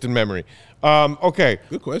 A distant memory. Okay.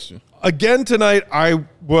 Good question. Again tonight, I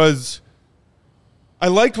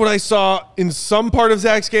liked what I saw in some part of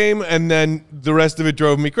Zach's game, and then the rest of it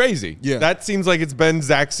drove me crazy. Yeah. That seems like it's been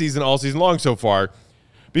Zach's season all season long so far.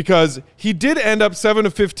 Because he did end up 7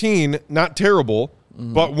 of 15, not terrible,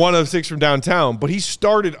 but 1 of 6 from downtown. But he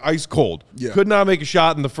started ice cold. Yeah. Could not make a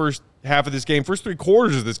shot in the first half of this game, first 3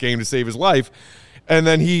 quarters of this game to save his life. And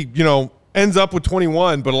then he, ends up with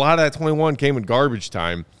 21, but a lot of that 21 came in garbage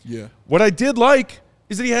time. Yeah. What I did like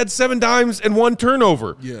is that he had 7 dimes and 1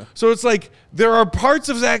 turnover. Yeah. So it's like there are parts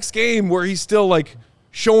of Zach's game where he's still like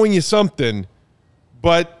showing you something,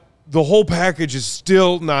 but the whole package is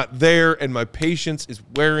still not there, and my patience is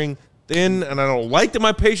wearing thin, and I don't like that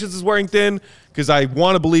my patience is wearing thin because I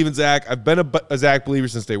want to believe in Zach. I've been a Zach believer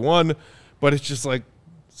since day one, but it's just like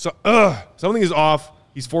something is off.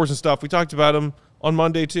 He's forcing stuff. We talked about him on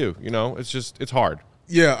Monday too. You know, it's hard.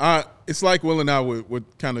 Yeah, it's like Will and I were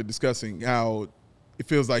kind of discussing how it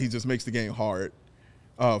feels like he just makes the game hard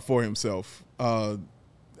for himself.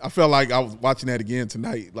 I felt like I was watching that again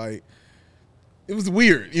tonight. Like, it was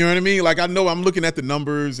weird. You know what I mean? Like, I know I'm looking at the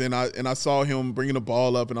numbers, and I saw him bringing the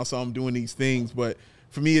ball up, and I saw him doing these things. But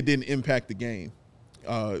for me, it didn't impact the game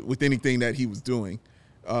with anything that he was doing.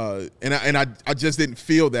 And I just didn't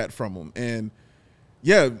feel that from him. And,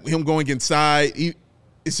 yeah, him going inside, it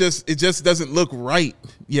just doesn't look right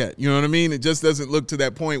yet. You know what I mean? It just doesn't look to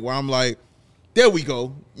that point where I'm like, there we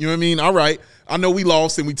go. You know what I mean? All right. I know we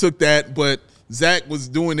lost and we took that, but Zach was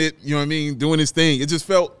doing it, you know what I mean, doing his thing. It just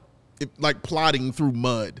felt like plodding through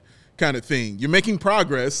mud kind of thing. You're making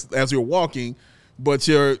progress as you're walking, but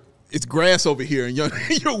it's grass over here, and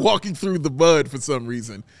you're walking through the mud for some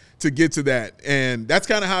reason to get to that. And that's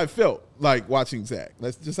kind of how it felt, like watching Zach.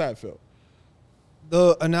 That's just how it felt.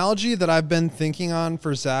 The analogy that I've been thinking on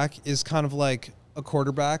for Zach is kind of like a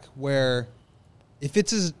quarterback, where if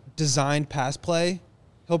it's his designed pass play,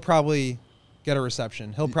 he'll probably get a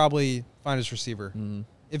reception. He'll probably find his receiver. Mm-hmm.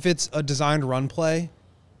 If it's a designed run play,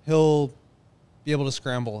 he'll be able to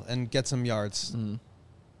scramble and get some yards. Mm-hmm.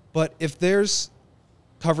 But if there's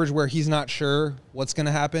coverage where he's not sure what's going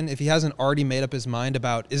to happen, if he hasn't already made up his mind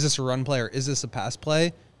about, is this a run play or is this a pass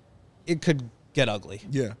play, it could get ugly.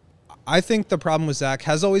 Yeah. I think the problem with Zach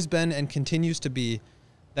has always been and continues to be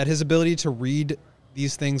that his ability to read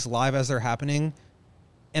these things live as they're happening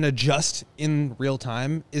and adjust in real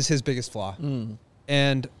time is his biggest flaw. Mm.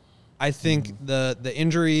 And I think the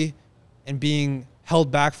injury and being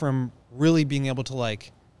held back from really being able to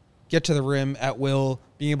like get to the rim at will,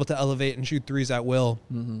 being able to elevate and shoot threes at will,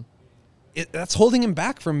 that's holding him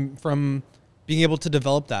back from being able to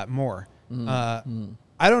develop that more.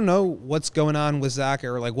 I don't know what's going on with Zach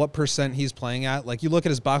or like what % he's playing at. Like you look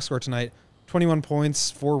at his box score tonight, 21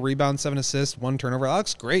 points, 4 rebounds, 7 assists, 1 turnover. That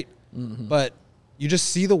looks great. But you just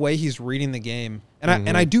see the way he's reading the game.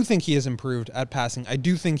 And I do think he has improved at passing. I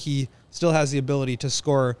do think he still has the ability to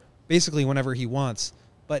score basically whenever he wants.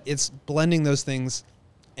 But it's blending those things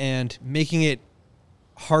and making it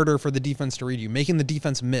harder for the defense to read you, making the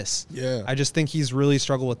defense miss. Yeah. I just think he's really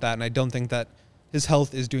struggled with that, and I don't think that his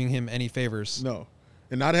health is doing him any favors. No.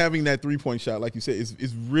 And not having that three-point shot, like you said,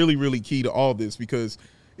 is really, really key to all this because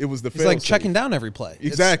it was the fail-safe. He's like checking down every play.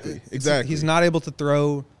 Exactly. He's not able to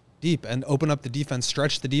throw deep and open up the defense,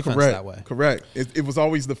 stretch the defense that way. Correct. It was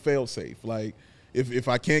always the fail-safe. Like, if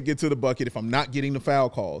I can't get to the bucket, if I'm not getting the foul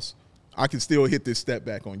calls, I can still hit this step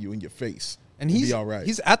back on you in your face and be all right.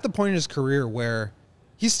 He's at the point in his career where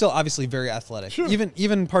he's still obviously very athletic,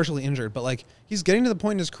 even partially injured, but like he's getting to the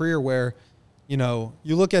point in his career where, you know,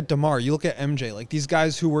 you look at DeMar, you look at MJ, like these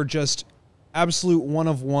guys who were just absolute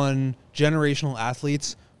one-of-one generational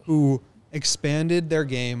athletes who expanded their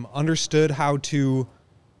game, understood how to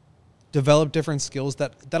develop different skills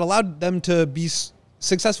that allowed them to be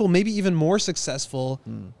successful, maybe even more successful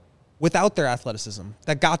without their athleticism,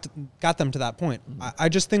 that got them to that point. I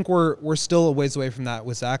just think we're still a ways away from that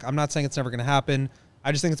with Zach. I'm not saying it's never going to happen.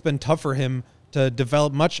 I just think it's been tough for him to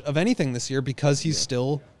develop much of anything this year because he's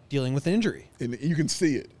still dealing with an injury. And you can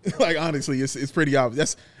see it. Like, honestly, it's pretty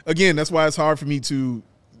obvious. That's why it's hard for me to,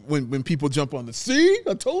 when people jump on see,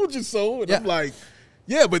 I told you so. And I'm like,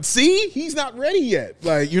 yeah, but see, he's not ready yet.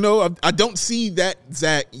 Like, you know, I don't see that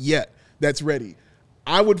Zach yet that's ready.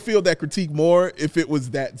 I would feel that critique more if it was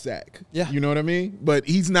that Zach. Yeah. You know what I mean? But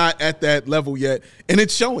he's not at that level yet, and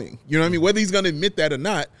it's showing. You know what I mean? Whether he's going to admit that or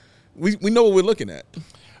not, we know what we're looking at.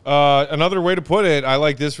 Another way to put it, I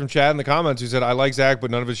like this from Chad in the comments, who said, I like Zach, but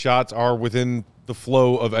none of his shots are within the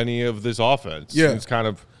flow of any of this offense. Yeah. It's kind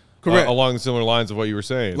of correct along the similar lines of what you were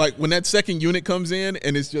saying. Like, when that second unit comes in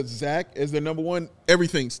and it's just Zach as their number one,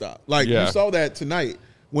 everything stopped. Like, you saw that tonight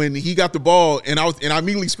when he got the ball, and I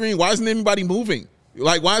immediately screamed, why isn't anybody moving?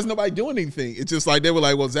 Like, why is nobody doing anything? It's just like they were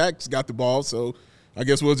like, well, Zach's got the ball, so I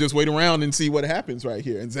guess we'll just wait around and see what happens right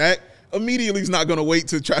here. And Zach immediately is not going to wait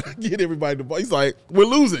to try to get everybody the ball. He's like, we're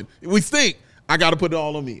losing. We stink. I got to put it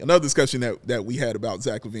all on me. Another discussion that we had about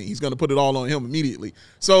Zach LaVine. He's going to put it all on him immediately.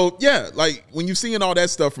 So, yeah, like when you're seeing all that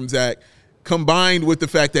stuff from Zach, combined with the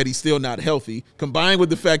fact that he's still not healthy, combined with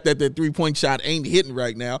the fact that that three-point shot ain't hitting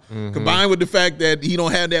right now, combined with the fact that he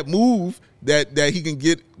don't have that move that he can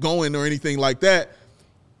get going or anything like that,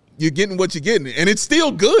 you're getting what you're getting. And it's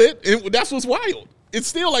still good. And that's what's wild. It's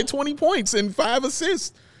still like 20 points and 5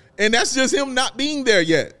 assists. And that's just him not being there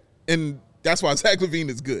yet. And that's why Zach LaVine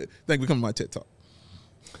is good. Thank you for coming to my TED Talk.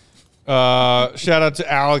 Shout out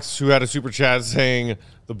to Alex, who had a super chat saying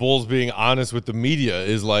the Bulls being honest with the media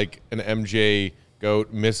is like an MJ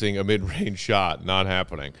GOAT missing a mid-range shot. Not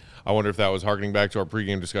happening. I wonder if that was harkening back to our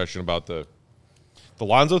pregame discussion about the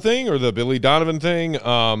Lonzo thing or the Billy Donovan thing.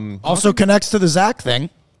 Also connects to the Zach thing.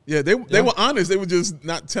 Yeah, they were honest. They were just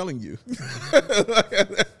not telling you.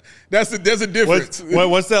 There's a difference.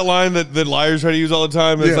 What's that line that liars try to use all the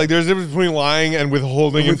time? It's like there's a difference between lying and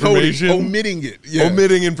withholding information. Omitting it. Yeah.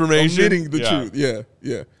 Omitting information. Omitting the truth.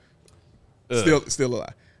 Yeah. Still a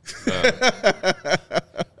lie.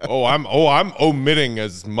 I'm omitting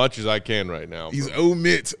as much as I can right now. He's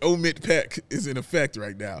omit Peck is in effect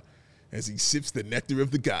right now as he sips the nectar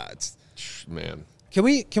of the gods. Man. Can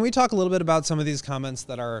we talk a little bit about some of these comments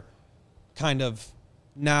that are kind of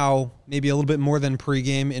now maybe a little bit more than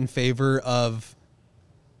pregame in favor of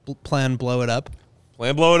plan blow it up?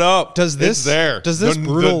 Plan blow it up. Does this it's there? Does this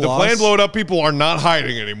brutal the loss, plan blow it up people are not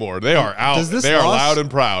hiding anymore. They are out. They are loud and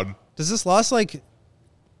proud. Does this loss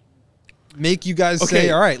make you guys say,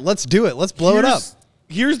 all right, let's do it. Let's blow it up?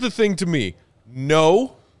 Here's the thing to me.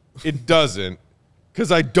 No, it doesn't. Because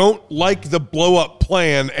I don't like the blow-up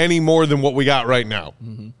plan any more than what we got right now.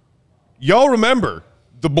 Mm-hmm. Y'all remember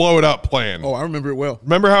the blow-it-up plan. Oh, I remember it well.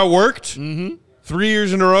 Remember how it worked? Mm-hmm. 3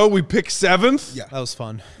 years in a row, we picked 7th. Yeah, that was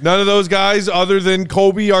fun. None of those guys other than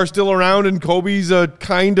Kobe are still around, and Kobe's a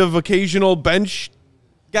kind of occasional bench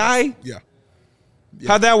guy. Yeah.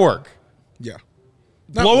 How'd that work? Yeah.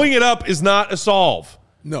 Blowing it up is not a solve.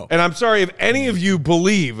 No. And I'm sorry if any of you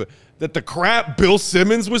believe that the crap Bill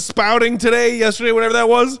Simmons was spouting yesterday, whatever that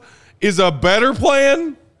was, is a better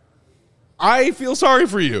plan. I feel sorry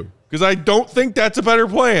for you because I don't think that's a better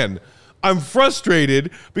plan. I'm frustrated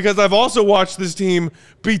because I've also watched this team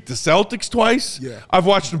beat the Celtics twice. Yeah. I've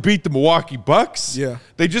watched them beat the Milwaukee Bucks. Yeah.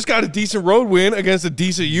 They just got a decent road win against a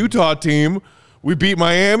decent Utah team. We beat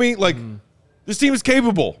Miami. This team is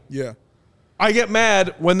capable. Yeah. I get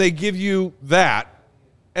mad when they give you that.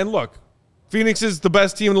 And look, Phoenix is the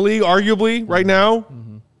best team in the league, arguably, right now.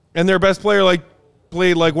 Mm-hmm. And their best player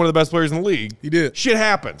played like one of the best players in the league. He did. Shit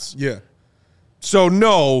happens. Yeah. So,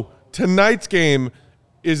 no, tonight's game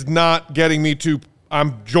is not getting me to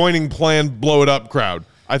I'm joining plan blow it up crowd.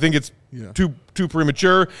 I think it's too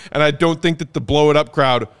premature, and I don't think that the blow it up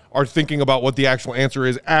crowd are thinking about what the actual answer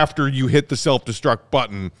is after you hit the self-destruct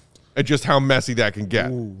button and just how messy that can get.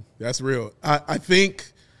 Ooh, that's real. I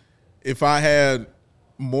think if I had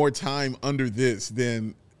more time under this,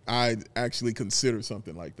 then I'd actually consider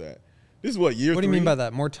something like that. This is what, year 3? What do you mean by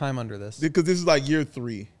that? More time under this? Because this is like year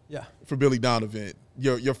 3 for Billy Donovan.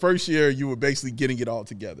 Your first year, you were basically getting it all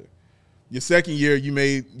together. Your second year, you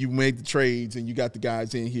made the trades and you got the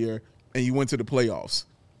guys in here and you went to the playoffs.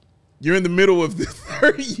 You're in the middle of the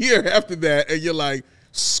third year after that and you're like,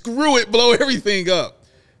 screw it, blow everything up.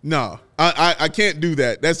 No, I can't do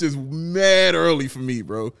that. That's just mad early for me,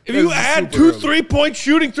 bro. If you add 2 3-point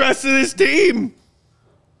shooting threats to this team,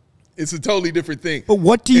 it's a totally different thing. But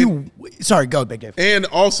what do you – sorry, go, Big Dave. And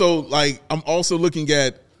also, I'm also looking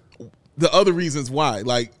at the other reasons why.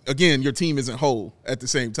 Again, your team isn't whole at the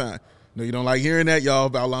same time. No, you don't like hearing that, y'all,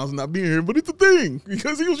 about Lonzo not being here, but it's a thing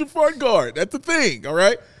because he was your front guard. That's the thing, all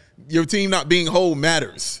right? Your team not being whole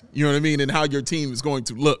matters, you know what I mean, and how your team is going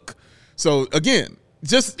to look. So, again –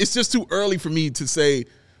 it's just too early for me to say,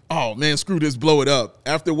 oh, man, screw this, blow it up.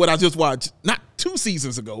 After what I just watched, not 2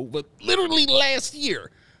 seasons ago, but literally last year,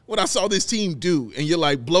 what I saw this team do. And you're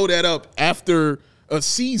like, blow that up after a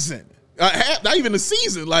season. Not even a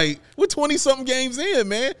season. We're 20-something games in,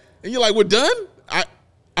 man. And you're like, we're done?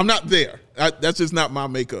 I'm not there. That's just not my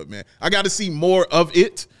makeup, man. I got to see more of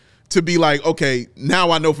it to be like, okay, now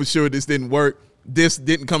I know for sure this didn't work. This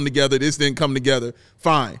didn't come together. This didn't come together.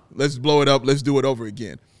 Fine. Let's blow it up. Let's do it over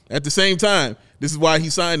again. At the same time, this is why he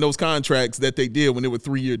signed those contracts that they did when they were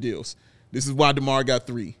 3-year deals. This is why DeMar got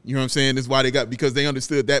 3. You know what I'm saying? This is why because they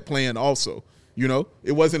understood that plan also. You know,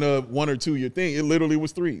 it wasn't a 1 or 2 year thing. It literally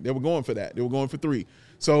was 3. They were going for that. They were going for 3.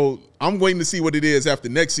 So I'm waiting to see what it is after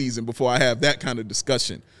next season before I have that kind of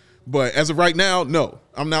discussion. But as of right now, no,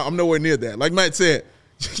 I'm nowhere near that. Like Matt said,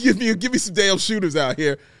 give me some damn shooters out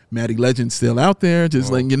here. Matty Legend's still out there,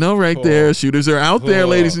 just letting you know there. Shooters are out there,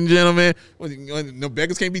 ladies and gentlemen. No,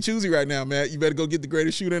 beggars can't be choosy right now, Matt. You better go get the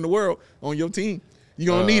greatest shooter in the world on your team.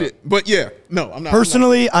 You're going to need it. But, yeah, no, I'm not.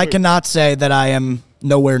 Personally, I cannot say that I am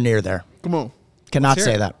nowhere near there. Come on. Cannot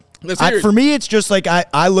say that. Let's hear it. For me, it's just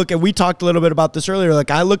I look at – we talked a little bit about this earlier.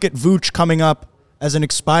 I look at Vooch coming up as an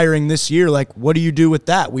expiring this year. What do you do with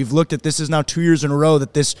that? We've looked at this is now 2 years in a row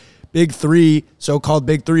that this big 3, so-called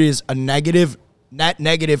big 3, is a net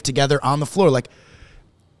negative together on the floor.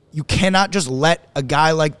 You cannot just let a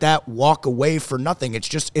guy like that walk away for nothing.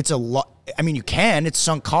 It's a lot. I mean, you can. It's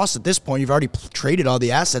sunk cost at this point. You've already traded all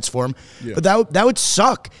the assets for him. Yeah. But that would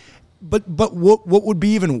suck. But what would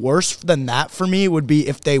be even worse than that for me would be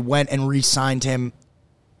if they went and re-signed him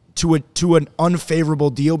to an unfavorable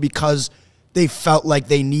deal because they felt like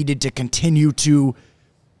they needed to continue to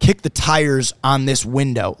kick the tires on this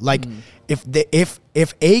window. Like if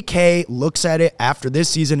AK looks at it after this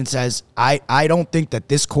season and says, I don't think that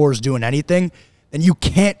this core is doing anything, then you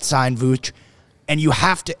can't sign Vooch, and you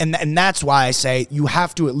have to, and that's why I say you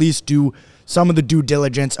have to at least do some of the due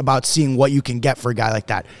diligence about seeing what you can get for a guy like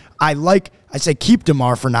that. I say keep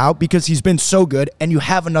DeMar for now because he's been so good, and you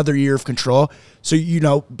have another year of control. So,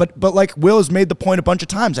 but like Will has made the point a bunch of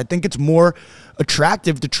times, I think it's more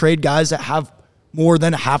attractive to trade guys that have more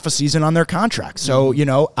than half a season on their contract. So,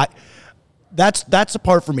 that's the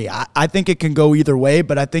part for me. I think it can go either way,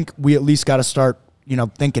 but I think we at least got to start,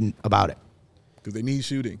 thinking about it. Because they need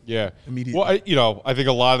shooting. Yeah. Immediately. Well, I think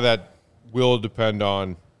a lot of that will depend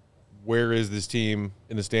on where is this team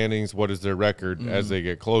in the standings, what is their record as they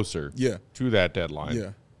get closer to that deadline. Yeah.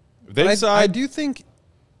 If they decide, I do think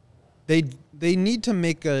they need to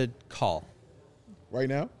make a call. Right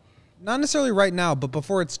now? Not necessarily right now, but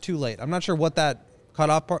before it's too late. I'm not sure what that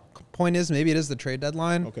cutoff point is. Maybe it is the trade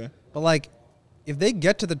deadline. Okay. But, if they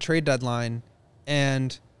get to the trade deadline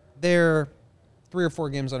and they're 3 or 4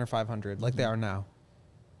 games under 500, like they are now,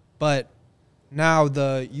 but now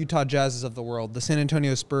the Utah Jazzes of the world, the San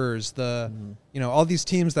Antonio Spurs, all these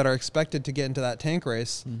teams that are expected to get into that tank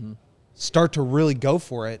race start to really go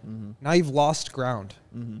for it. Now you've lost ground.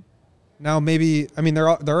 Now maybe, they're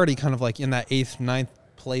already kind of in that 8th, 9th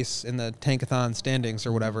place in the tankathon standings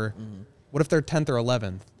or whatever. What if they're 10th or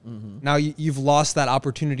 11th? Now you've lost that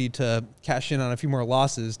opportunity to cash in on a few more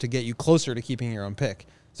losses to get you closer to keeping your own pick.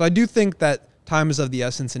 So I do think that time is of the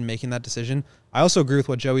essence in making that decision. I also agree with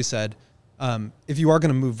what Joey said. If you are going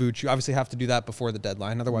to move Vooch, you obviously have to do that before the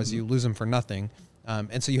deadline. Otherwise, you lose him for nothing.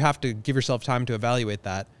 And so you have to give yourself time to evaluate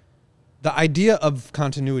that. The idea of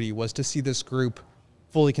continuity was to see this group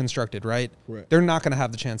fully constructed, right? They're not going to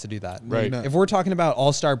have the chance to do that. Right. If we're talking about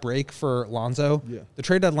all-star break for Lonzo, the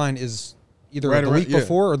trade deadline is either the week yeah.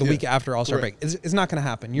 before or the week after all-star break. It's not going to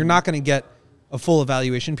happen. You're not going to get a full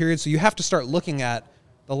evaluation period. So you have to start looking at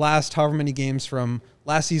the last however many games from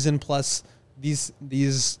last season plus these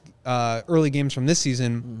early games from this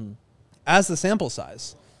season as the sample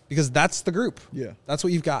size, because that's the group. Yeah. That's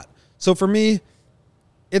what you've got. So for me,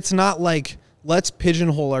 it's not like let's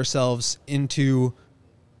pigeonhole ourselves into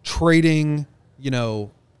trading,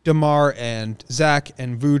 DeMar and Zach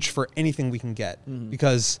and Vooch for anything we can get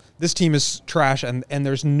because this team is trash and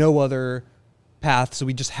there's no other path, so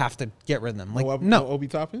we just have to get rid of them. No Obi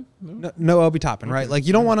Toppin? No Obi Toppin, right?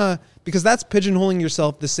 You don't want to, because that's pigeonholing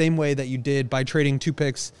yourself the same way that you did by trading 2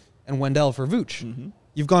 picks and Wendell for Vooch.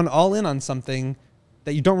 You've gone all in on something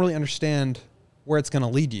that you don't really understand where it's going to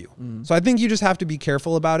lead you. So I think you just have to be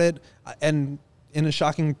careful about it. And in a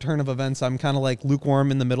shocking turn of events, I'm kind of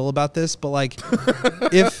lukewarm in the middle about this, but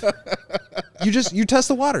if you test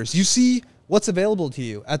the waters, you see what's available to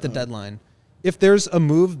you at the deadline. If there's a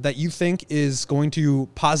move that you think is going to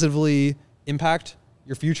positively impact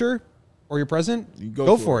your future or your present, you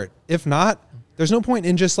go for it. If not, there's no point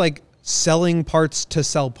in just selling parts to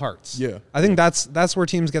sell parts. Yeah. I think that's where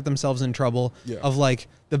teams get themselves in trouble of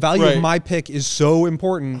the value Right. of my pick is so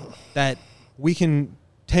important that we can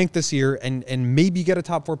tank this year and maybe get a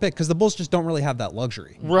top 4 pick because the Bulls just don't really have that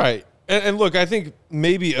luxury. Right. And look, I think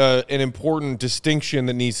maybe an important distinction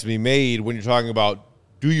that needs to be made when you're talking about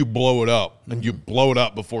do you blow it up and you blow it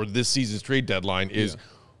up before this season's trade deadline is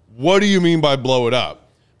what do you mean by blow it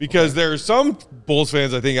up? Because there are some Bulls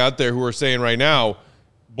fans, I think, out there who are saying right now,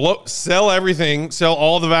 sell everything, sell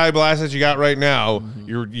all the valuable assets you got right now,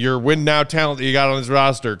 your win now talent that you got on this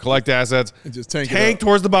roster, collect assets, and just tank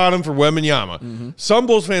towards the bottom for Wembanyama. Some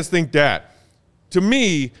Bulls fans think that. To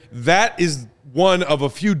me, that is one of a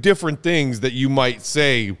few different things that you might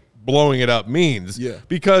say blowing it up means. Yeah.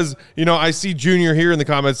 Because, I see Junior here in the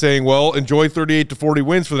comments saying, well, enjoy 38 to 40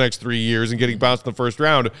 wins for the next 3 years and getting bounced in the first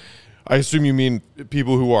round. I assume you mean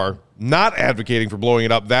people who are not advocating for blowing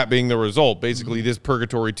it up, that being the result. Basically, this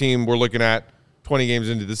purgatory team we're looking at 20 games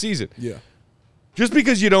into the season. Yeah. Just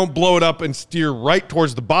because you don't blow it up and steer right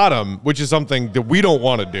towards the bottom, which is something that we don't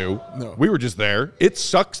want to do. No. We were just there. It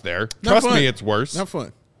sucks there. Not Trust fun. me, it's worse. Not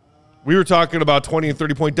fun. We were talking about 20 and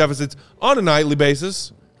 30-point deficits on a nightly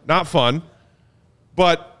basis. Not fun.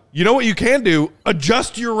 But you know what you can do?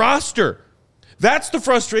 Adjust your roster. That's the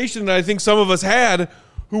frustration that I think some of us had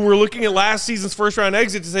who were looking at last season's first-round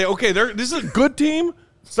exit to say, okay, this is a good team.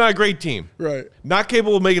 It's not a great team. Right. Not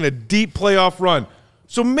capable of making a deep playoff run.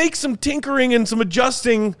 So make some tinkering and some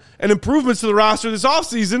adjusting and improvements to the roster this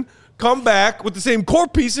offseason come back with the same core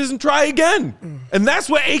pieces and try again. And that's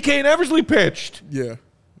what AK and Eversley pitched. Yeah.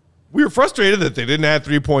 We were frustrated that they didn't have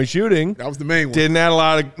 3-point shooting. That was the main one. Didn't add a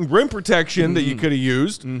lot of rim protection that you could have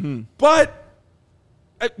used. But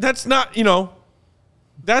that's not,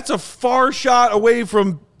 that's a far shot away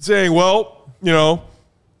from saying, well,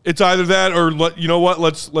 it's either that or,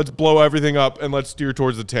 let's blow everything up and let's steer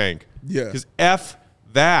towards the tank. Yeah. Because F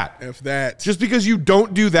that. F that. Just because you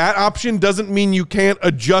don't do that option doesn't mean you can't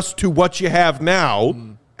adjust to what you have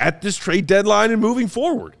now at this trade deadline and moving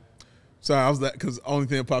forward. Sorry, I was that because the only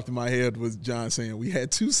thing that popped in my head was John saying we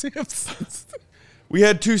had 2 Samsons. We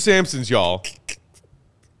had 2 Samsons, y'all.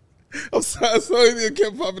 I'm sorry, that's the only thing that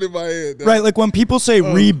kept popping in my head. Right, like when people say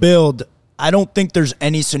rebuild, I don't think there's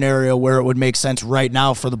any scenario where it would make sense right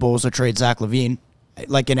now for the Bulls to trade Zach LaVine.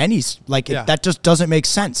 Like in any, that just doesn't make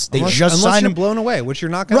sense. They unless just signed you're him. blown away, which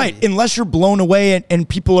you're not going Right, to unless you're blown away and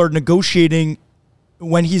people are negotiating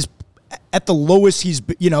when he's at the lowest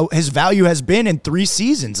his value has been in 3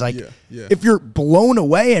 seasons. Like, if you're blown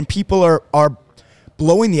away and people are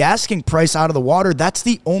blowing the asking price out of the water, that's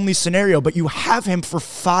the only scenario. But you have him for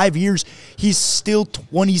 5 years. He's still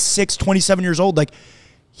 26, 27 years old. Like,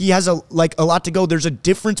 he has a lot to go. There's a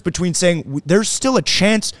difference between saying there's still a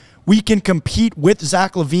chance we can compete with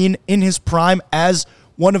Zach LaVine in his prime as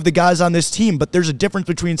one of the guys on this team, but there's a difference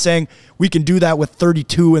between saying we can do that with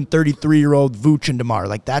 32 and 33-year-old Vooch and DeMar.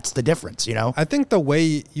 Like, that's the difference, I think the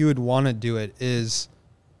way you would want to do it is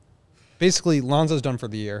basically Lonzo's done for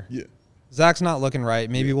the year. Yeah. Zach's not looking right.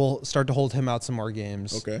 Maybe we'll start to hold him out some more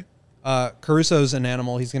games. Okay. Caruso's an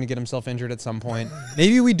animal. He's going to get himself injured at some point.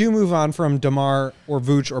 Maybe we do move on from DeMar or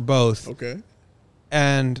Vooch or both. Okay.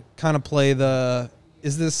 And kind of play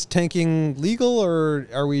is this tanking legal or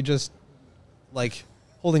are we just like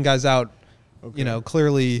holding guys out,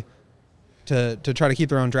 clearly to try to keep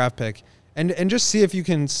their own draft pick and just see if you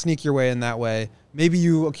can sneak your way in that way. Maybe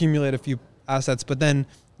you accumulate a few assets, but then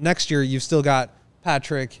next year you've still got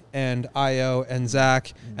Patrick and Io and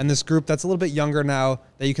Zach and this group that's a little bit younger now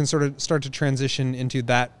that you can sort of start to transition into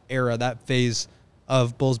that era, that phase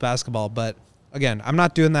of Bulls basketball. But again, I'm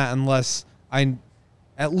not doing that unless I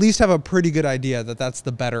at least have a pretty good idea that that's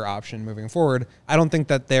the better option moving forward. I don't think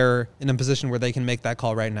that they're in a position where they can make that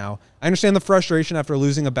call right now. I understand the frustration after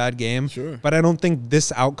losing a bad game, but I don't think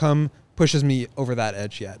this outcome pushes me over that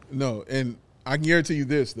edge yet. No, and I can guarantee you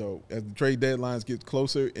this, though. As the trade deadlines get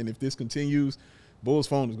closer, and if this continues, Bulls'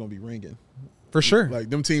 phone is going to be ringing. For sure.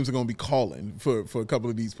 Like, them teams are going to be calling for a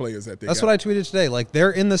couple of these players that they That's got. what I tweeted today. Like,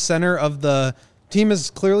 they're in the center of the – team is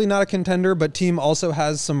clearly not a contender, but team also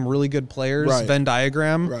has some really good players, Venn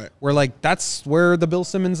diagram, where, like, that's where the Bill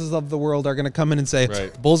Simmonses of the world are going to come in and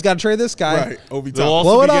say, Bulls got to trade this guy. Right. Obi They'll Toppin.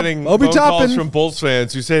 also be getting phone calls from Bulls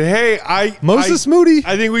fans who said, hey, Moses Moody.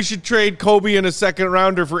 I think we should trade Kobe in a second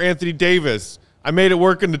rounder for Anthony Davis. I made it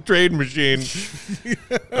work in the trade machine.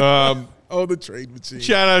 The trade machine.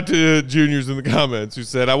 Shout out to juniors in the comments who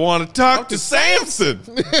said, I want to talk to Samson.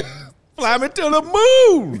 Fly me to the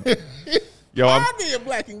moon. Yo, I'm being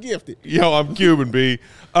black and gifted. Yo, I'm Cuban, B.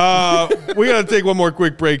 We got to take one more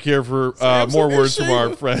quick break here for more words from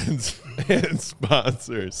our friends and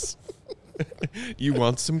sponsors. You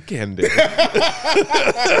want some candy.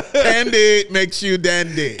 Candy makes you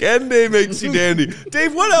dandy. Candy makes you dandy.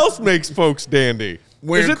 Dave, what else makes folks dandy?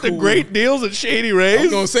 Is it the great deals at Shady Rays? I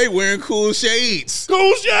was going to say wearing cool shades.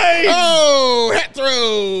 Cool shades! Oh, hat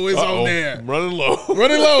throw is on there. I'm running low.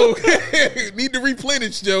 Running low. Need to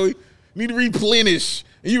replenish, Joey. Need to replenish.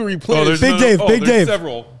 And you replenish. Big Dave.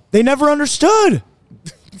 Several. They never understood.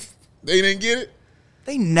 They didn't get it?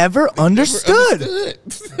 They never understood.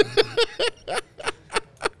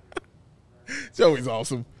 Joey's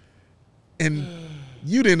awesome. And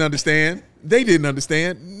you didn't understand. They didn't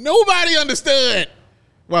understand. Nobody understood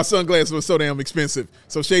why sunglasses were so damn expensive.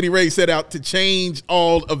 So Shady Rays set out to change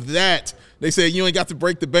all of that. They said you ain't got to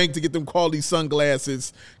break the bank to get them quality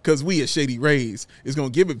sunglasses because we at Shady Rays is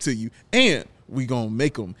going to give it to you. And we going to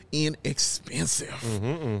make them inexpensive.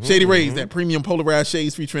 Shady Rays, that premium polarized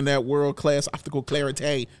shades featuring that world-class optical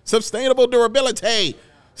clarity, sustainable durability,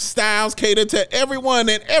 styles cater to everyone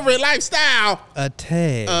and every lifestyle.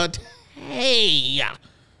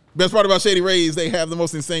 Best part about Shady Rays, they have the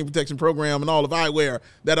most insane protection program in all of eyewear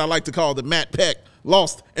that I like to call the Matt Peck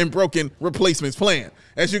Lost and Broken Replacements Plan.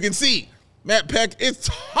 As you can see, Matt Peck is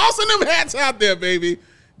tossing them hats out there, baby.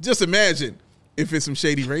 Just imagine if it's some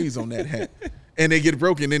Shady Rays on that hat and they get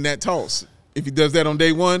broken in that toss. If he does that on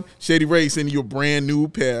day one, Shady Rays sending you a brand new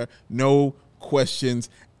pair, no questions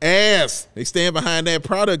asked. They stand behind that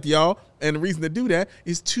product, y'all. And the reason to do that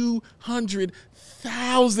is 200,000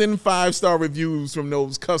 1,000 5-star reviews from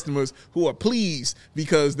those customers who are pleased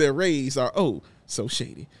because their Rays are, so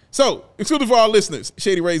shady. So, exclusive for our listeners,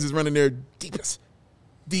 Shady Rays is running their deepest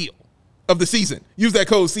deal of the season. Use that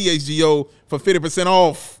code CHGO for 50%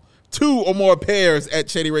 off 2 or more pairs at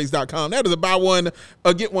ShadyRays.com. That is a buy one,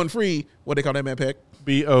 get one free. What they call that, man, Peck?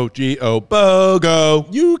 BOGO, BOGO.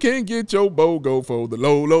 You can get your BOGO for the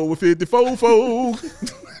low with 54-fold.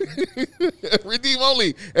 Redeem only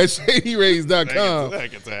at ShadyRays.com,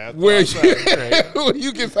 where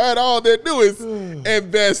you can find all their newest and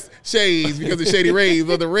best shades, because the Shady Rays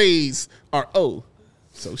or the Rays are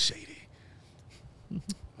so shady.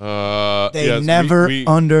 They never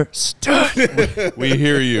understood. We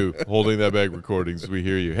hear you holding that bag recordings. We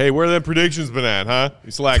hear you. Hey, where have them predictions been at, huh? You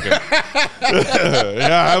slacking.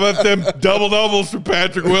 Yeah, how about them double-doubles for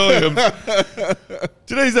Patrick Williams?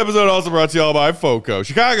 Today's episode also brought to you all by FOCO.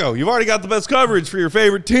 Chicago, you've already got the best coverage for your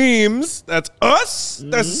favorite teams. That's us. Mm-hmm.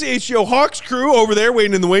 That's the CHGO Hawks crew over there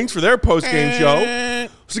waiting in the wings for their post-game show.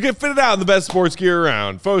 So get fitted out in the best sports gear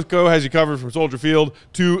around. FOCO has you covered from Soldier Field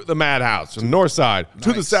to the Madhouse, from the north side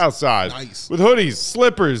to the south side. Nice. With hoodies,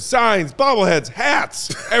 slippers, signs, bobbleheads,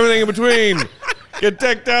 hats, everything in between. Get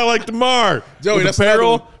decked out like DeMar. Joey, with that's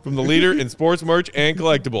apparel from the leader in sports merch and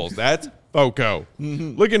collectibles. That's FOCO.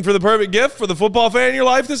 Mm-hmm. Looking for the perfect gift for the football fan in your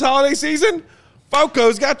life this holiday season?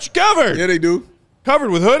 FOCO's got you covered. Yeah, they do.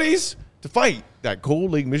 Covered with hoodies to fight that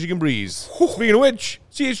cold Lake Michigan breeze. Speaking of which,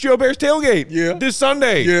 CHGO Bears tailgate this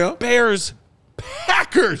Sunday. Yeah. Bears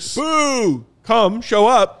Packers. Boo! Come, show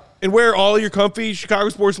up, and wear all your comfy Chicago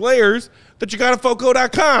sports layers that you got at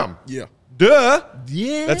FOCO.com. Yeah. Duh.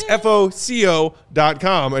 Yeah. That's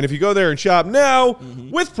FOCO.com. And if you go there and shop now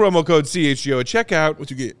with promo code CHGO at checkout, What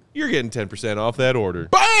you get? you're getting 10% off that order.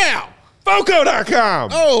 Bam! FOCO.com.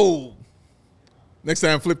 Oh! Next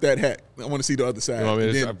time, flip that hat. I want to see the other side. You want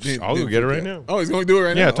me to- I'll go get it right now. Oh, he's going to do it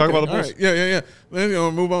right now? Yeah, talk about the Bulls. All right. Yeah. Let's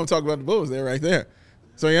move on and talk about the Bulls there, right there.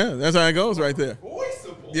 So, yeah, that's how it goes right there.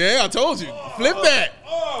 Yeah, I told you. Flip that.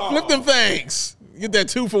 Flip them things. Get that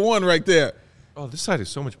 2-for-1 right there. Oh, this side is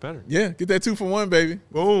so much better. Yeah, get that 2-for-1, baby.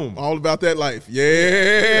 Boom. All about that life.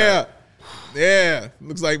 Yeah.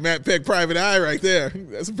 Looks like Matt Peck private eye right there.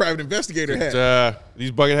 That's a private investigator hat.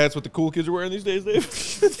 These bucket hats what the cool kids are wearing these days, Dave?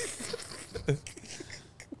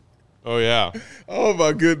 Oh, yeah. Oh,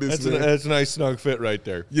 my goodness, That's a nice snug fit right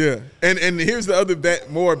there. Yeah. And here's the other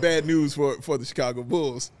more bad news for the Chicago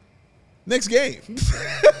Bulls. Next game,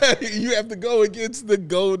 you have to go against the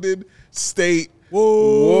Golden State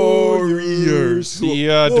Warriors.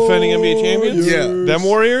 The defending NBA champions? Yeah. Them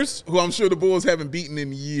Warriors? Who I'm sure the Bulls haven't beaten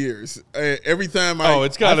in years. Every time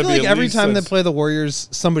it's got to I be feel like at every least time they since- play the Warriors,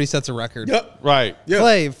 somebody sets a record. Yep. Right. Yeah.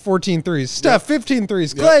 Clay, 14 threes. Steph, 15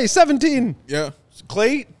 threes. Clay, 17. Yeah.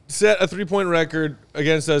 Clay set a three-point record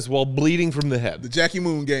against us while bleeding from the head. The Jackie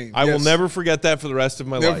Moon game. I will never forget that for the rest of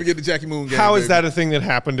my life. Never forget the Jackie Moon game. How is baby. that a thing that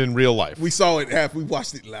happened in real life? We saw it half. We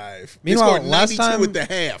watched it live. Meanwhile, they scored 92 at the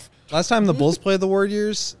half. Last time the Bulls played the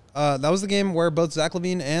Warriors, that was the game where both Zach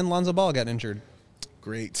LaVine and Lonzo Ball got injured.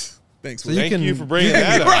 Great. Thanks. So Will. you Thank can- you for bringing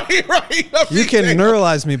that up. right. You can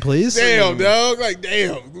neuralize me, please. Damn, dog. Like,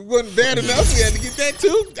 damn. It wasn't bad enough. We had to get that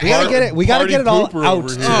too. We gotta get it. We gotta Party get it all pooper out over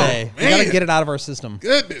here. today. Oh, We gotta man. get it out of our system.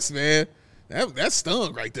 Goodness, man. That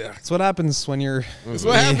stung right there. That's what happens when you're. That's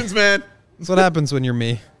what happens, man. That's what happens when you're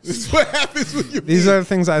me. This is what happens when you These are the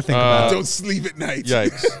things I think about. don't sleep at night.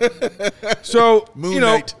 Yikes. So, Moon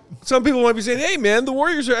Knight. some people might be saying, hey, man, the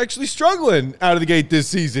Warriors are actually struggling out of the gate this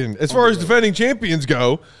season. As far as defending champions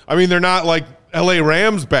go, I mean, they're not like LA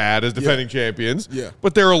Rams bad as defending champions,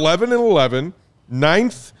 but they're 11-11,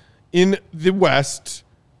 9th in the West.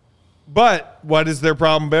 But what has their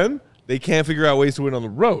problem been? They can't figure out ways to win on the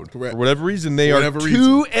road. Correct. For whatever reason, they Whatever are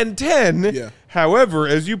reason. 2-10. Yeah. However,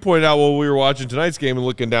 as you pointed out while we were watching tonight's game and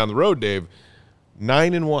looking down the road, Dave,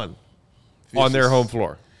 9-1 on their home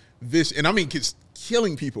floor. And I mean, it's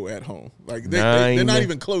killing people at home. Like they're not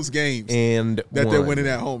even close games that they're winning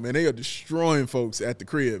at home, and they are destroying folks at the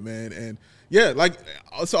crib, man. And yeah, like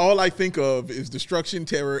so all I think of is destruction,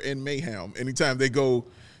 terror, and mayhem anytime they go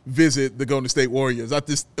visit the Golden State Warriors. I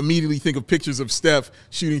just immediately think of pictures of Steph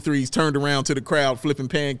shooting threes, turned around to the crowd, flipping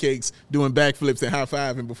pancakes, doing backflips and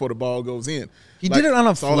high-fiving before the ball goes in. He Like, did it on a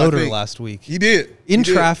that's all I floater think. last week. He did. In He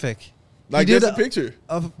did. traffic. Like, He did there's a picture.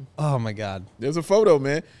 Oh, my God. There's a photo,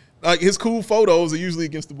 man. Like, his cool photos are usually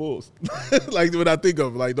against the Bulls. Like, what I think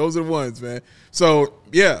of. Like, those are the ones, man. So,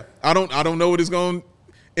 yeah, I don't know what it's going to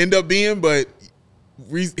end up being, but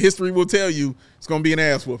history will tell you it's going to be an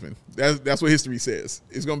ass whooping. That's what history says.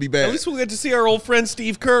 It's going to be bad. At least we'll get to see our old friend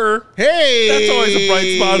Steve Kerr. Hey, that's always a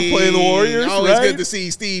bright spot to play the Warriors. Always right? good to see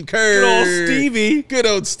Steve Kerr. Good old Stevie. Good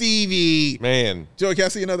old Stevie. Man, Joey, can I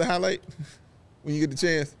see another highlight when you get the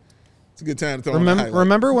chance? It's a good time to throw on a highlight.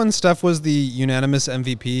 Remember when Steph was the unanimous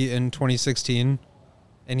MVP in 2016,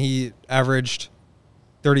 and he averaged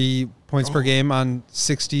 30 points per game on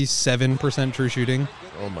 67% true shooting?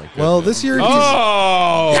 oh my god. Well, this year,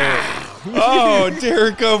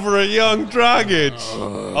 Derek over a young Dragic.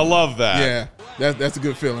 I love that. Yeah, that's a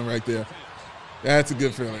good feeling right there. That's a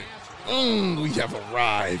good feeling. We have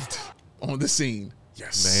arrived on the scene.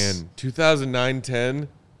 Yes, Man, 2009-10.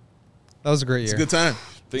 that was a great it's year. a good time.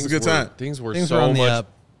 It's a good time. Things were Things so were on the much.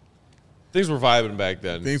 up. Things were vibing back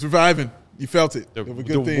then. Things were vibing. You felt it. The, It was a the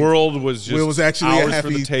good thing. world was just Will was actually a ours for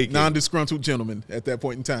the happy, taking. non-disgruntled gentleman at that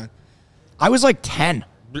point in time. I was like 10.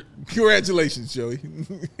 Congratulations, Joey.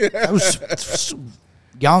 I was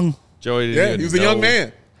young. Joey didn't Yeah, even he was a know. young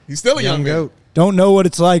man. He's still a young Young man. goat. Don't know what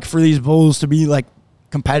it's like for these Bulls to be like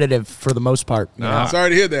competitive for the most part. you Nah. know? Sorry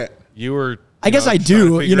to hear that. You were. I guess I trying to do,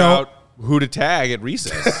 figure you know. out who to tag at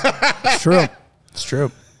recess. It's true. It's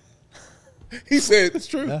true. He said it's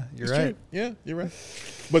true. Yeah, you're It's right. True. Yeah, you're right.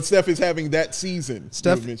 But Steph is having that season.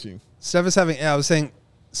 Steph- you were mentioning. Steph is having. Yeah, I was saying,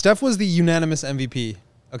 Steph was the unanimous MVP.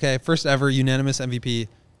 Okay, first ever unanimous MVP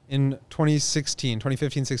in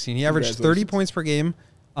 2015-16. He averaged 30 Congratulations. points per game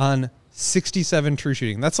on 67 true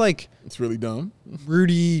shooting. That's like It's really dumb.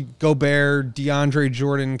 Rudy Gobert, DeAndre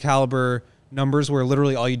Jordan caliber numbers where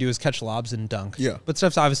literally all you do is catch lobs and dunk. Yeah. But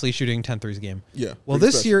Steph's obviously shooting 10 threes a game. Yeah, Well, pretty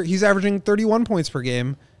this special. year he's averaging 31 points per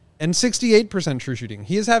game and 68% true shooting.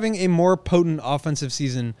 He is having a more potent offensive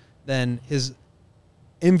season than his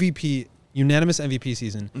MVP, unanimous MVP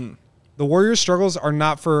season. The Warriors' struggles are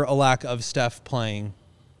not for a lack of Steph playing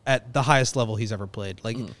at the highest level he's ever played.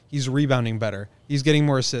 Like, he's rebounding better. He's getting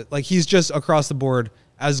more assists. Like, he's just across the board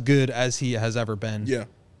as good as he has ever been. Yeah.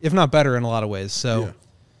 If not better in a lot of ways. So Yeah.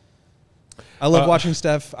 I love watching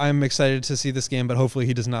Steph. I'm excited to see this game, but hopefully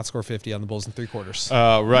he does not score 50 on the Bulls in 3 quarters.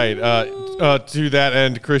 Right. To that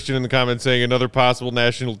end, Christian in the comments saying another possible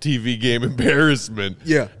national TV game embarrassment.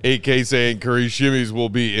 Yeah. AK saying Curry Shimmies will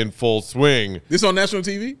be in full swing. This on national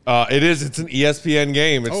TV? It is. It's an ESPN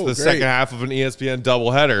game. It's Oh, the great. second half of an ESPN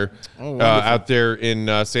doubleheader wonderful. out there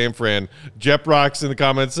in San Fran. Jep Rocks in the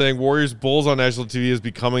comments saying Warriors Bulls on national TV is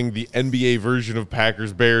becoming the NBA version of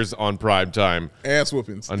Packers Bears on prime time. Ass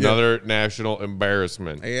whoopings. Another national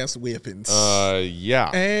embarrassment. Ass whippings. Yeah.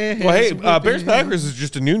 Ass Well, hey, whippings. Bears Packers is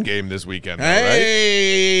just a noon game this weekend, though, right?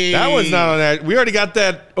 Hey. That one's not on that. We already got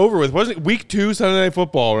that over with. Wasn't it week 2 Sunday Night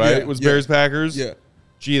Football, right? Yeah, It was yeah. Bears Packers? Yeah.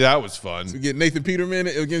 Gee, that was fun. We get Nathan Peterman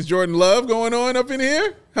against Jordan Love going on up in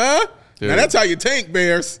here? Huh? Dude. Now that's how you tank,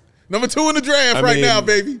 Bears. Number 2 in the draft I right mean, now,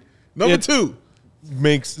 baby. Number it- 2.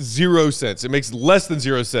 Makes 0 sense. It makes less than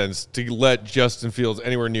 0 sense to let Justin Fields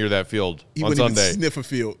anywhere near that field He on wouldn't even Sunday. sniff a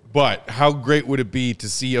field. But how great would it be to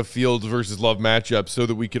see a Fields versus Love matchup so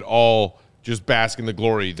that we could all just bask in the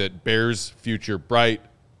glory that Bears' future bright,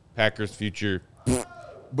 Packers' future.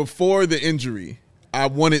 Before the injury, I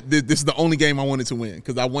wanted this is the only game I wanted to win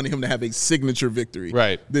because I wanted him to have a signature victory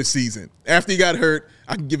this season. After he got hurt,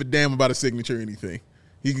 I can give a damn about a signature or anything.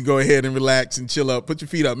 He can go ahead and relax and chill out. Put your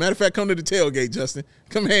feet up. Matter of fact, come to the tailgate, Justin.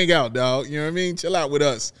 Come hang out, dog. You know what I mean? Chill out with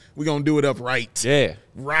us. We're going to do it up right. Yeah.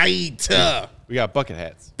 Right. We got bucket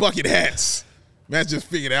hats. Bucket hats. Matt's just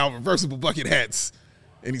figured out reversible bucket hats.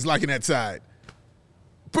 And he's liking that side.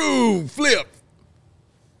 Boom. Flip.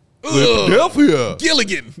 Philadelphia.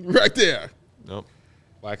 Gilligan. Right there. Nope.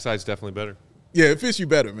 Black side's definitely better. Yeah, it fits you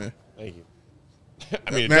better, man. Thank you.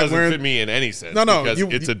 I mean, it Matt doesn't wearing- fit me in any sense. No, because you-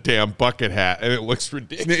 it's a damn bucket hat and it looks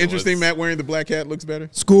ridiculous. Isn't it interesting Matt wearing the black hat looks better?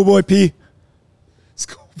 Schoolboy P.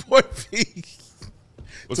 Schoolboy P.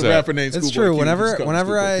 What's It's a that? rapper named It's Schoolboy true. Q. Whenever Just call him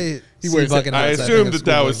whenever Schoolboy I Q. He see wears bucket I hats, think assumed of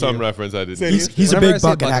that was Schoolboy some Q. reference I didn't. Say it know. again. He's a Whenever I big see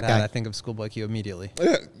bucket hat guy. I think of Schoolboy Q immediately.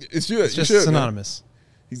 Yeah, it should. It's just you should, man. synonymous.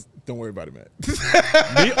 Don't worry about it, Matt.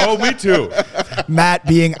 Me too. Matt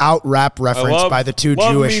being out rap referenced love- by the two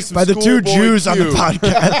love me Jewish some by the two Schoolboy Jews on the Q.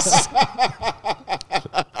 podcast.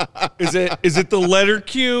 Is it the letter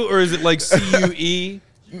Q or is it like CUE?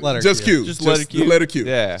 Letter Just Q. Just letter Q. The letter Q.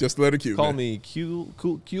 Yeah. Just the letter Q. Call man. me Q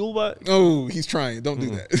butt. Oh, he's trying. Don't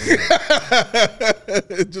do that.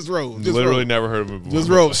 Just roll. Just Literally roll. never heard of him before. Just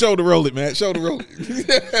roll. Shoulder roll it, Matt. Shoulder roll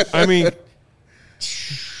it. I mean,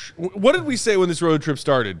 what did we say when this road trip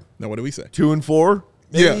started? Now, what do we say? 2 and 4?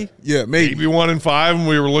 Maybe? Yeah, maybe. Maybe 1 and 5 when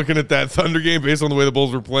we were looking at that Thunder game based on the way the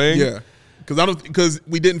Bulls were playing. Yeah. Because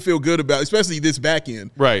we didn't feel good about, especially this back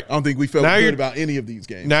end. Right. I don't think we felt Now good you're- about any of these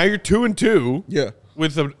games. Now you're 2 and 2. Yeah.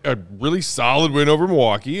 with a really solid win over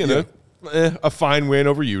Milwaukee and a fine win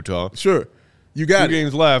over Utah. Sure. You got 2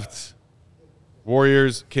 games left.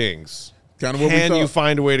 Warriors, Kings. Kind of what we Can you thought.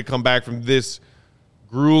 find a way to come back from this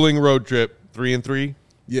grueling road trip 3-3?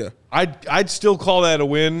 Yeah. I'd still call that a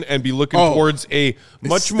win and be looking towards a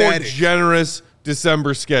much more Ecstatic. generous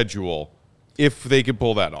December schedule if they could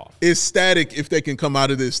pull that off. It's static if they can come out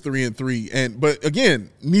of this 3-3. But again,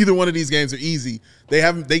 neither one of these games are easy.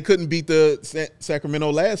 They couldn't beat the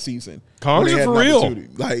Sacramento last season. Kongs when they are had for an real.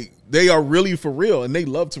 opportunity. Like, they are really for real, and they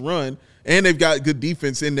love to run, and they've got good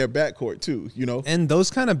defense in their backcourt too. You know, And those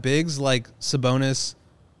kind of bigs like Sabonis,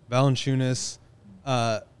 Valanciunas,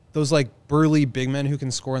 those like burly big men who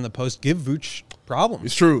can score in the post give Vooch problems.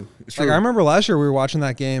 it's true. It's true. Like I remember last year we were watching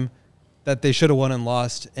that game that they should have won and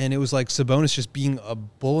lost, and it was like Sabonis just being a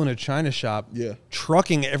bull in a china shop,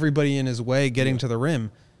 trucking everybody in his way, getting to the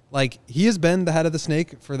rim. Like, he has been the head of the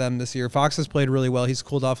snake for them this year. Fox has played really well. He's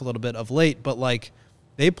cooled off a little bit of late, but like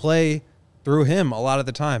they play through him a lot of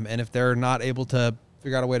the time, and if they're not able to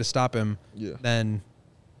figure out a way to stop him, then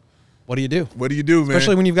what do you do? What do you do, man?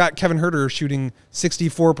 Especially when you've got Kevin Huerter shooting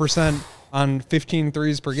 64% on 15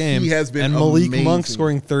 threes per game. He has been and Malik amazing. Monk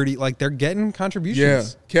scoring 30. Like, they're getting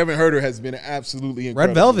contributions. Yeah, Kevin Huerter has been absolutely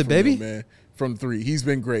incredible. Velvet, from baby. them, man. From 3, he's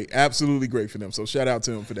been great, absolutely great for them. So shout out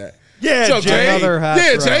to him for that. Yeah, so, Jay. Another hat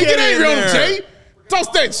Yeah, throw. Jay, get Get in angry on him, there. Jay. Toss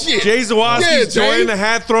that shit. Jay Zawaski's Yeah, Jay. joining the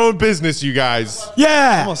hat throwing business, you guys.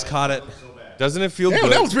 Yeah. Almost caught it. Doesn't it feel Damn,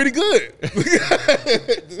 good? that was pretty good.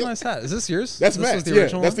 It's a nice hat. Is this yours? That's this was Matt's. the Yeah,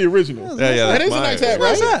 original that's one? the original. Yeah, That is a mine. nice hat,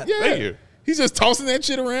 Nice right? hat. Yeah. Thank you. He's just tossing that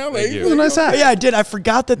shit around. Thank Like, you. It was a nice hat. Yeah, I did. I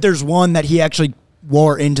forgot that there's one that he actually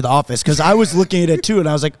wore into the office because I was looking at it too, and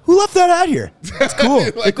I was like, "Who left that hat here? That's cool.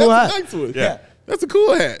 like, It's a cool that's hat." a nice one. Yeah. That's a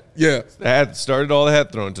cool hat. Yeah. The hat started all the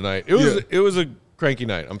hat throwing tonight. It was Yeah. a cranky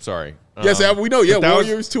night. I'm sorry. Yes, we know. Yeah, but that was-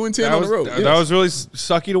 Warriors 2-10 that on was- the road. That Yes. was really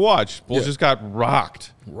sucky to watch. Bulls Yeah. just got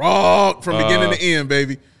rocked. Rock from beginning to end,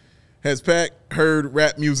 baby. Has Pat heard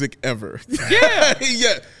rap music ever? Yeah.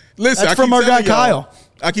 yeah. Listen, That's I from keep our guy telling y'all- Kyle.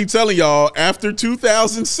 I keep telling y'all, after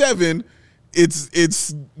 2007,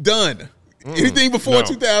 it's done. Anything before no.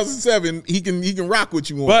 2007, he can rock what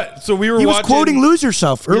you want. But so we were He was watching, quoting "Lose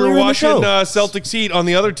Yourself" We earlier were in the watching show. Celtics Heat on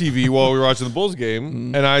the other TV while we were watching the Bulls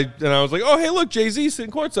game, and I was like, "Oh, hey, look, Jay-Z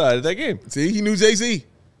sitting courtside at that game." See, he knew Jay-Z.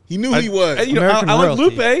 He knew he was. And, you know, American I like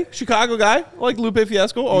royalty. Lupe, Chicago guy. I like Lupe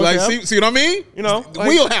Fiasco. Always like, have. see what I mean? You know, The like-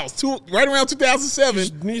 wheelhouse. Right around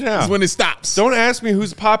 2007 Yeah. is when it stops. Don't ask me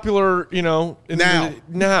who's popular. You know, Now.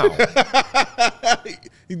 now.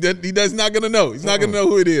 he does not gonna know. He's not gonna know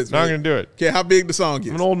who it is. Not man. gonna do it. Care how big the song I'm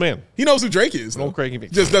an is. old man. He knows who Drake is. old though. cranky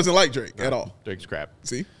bitch. Just doesn't like Drake at all. Drake's crap.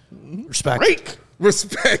 See, Respect. Drake.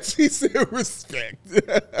 respect. He said respect.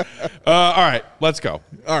 All right, let's go.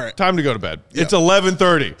 All right. Time to go to bed. Yeah. It's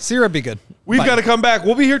 11:30. Syrup be good. We've Bye. got to come back.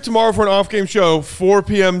 We'll be here tomorrow for an off-game show, 4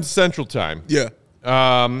 p.m. Central Time. Yeah.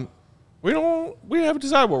 We haven't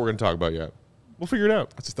decided what we're going to talk about yet. We'll figure it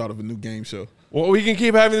out. I just thought of a new game show. Well, we can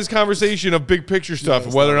keep having this conversation of big picture stuff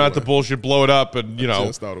and whether or not the Bulls should blow it up and,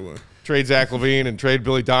 Just thought of one. trade Zach LaVine and trade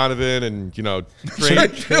Billy Donovan and, trade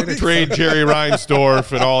Jerry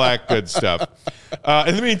Reinsdorf and all that good stuff.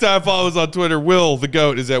 In the meantime, follow us on Twitter. Will, the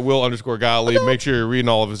GOAT, is at Will_Gottlieb. Make sure you're reading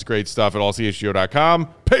all of his great stuff at allchgo.com.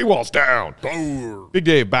 Paywall's down. Big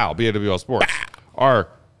Dave Bow, BAWL Sports. Our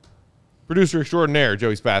producer extraordinaire,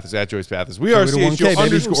 Joey Spath, is at Joey Spath. We are Joey to 1K,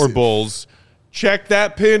 baby. CHGO_Bulls. Check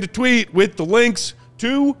that pinned tweet with the links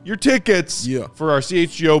to your tickets for our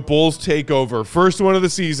CHGO Bulls takeover. First one of the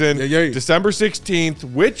season, December 16th,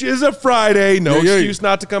 which is a Friday. No excuse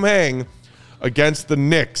not to come hang against the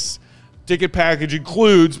Knicks. Ticket package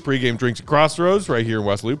includes pregame drinks at Crossroads right here in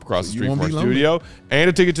West Loop, across the street from our studio, and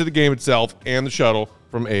a ticket to the game itself and the shuttle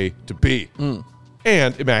from A to B.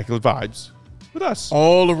 And immaculate vibes with us.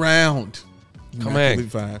 All around. Come hang.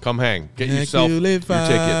 Get yourself your tickets.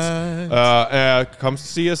 Come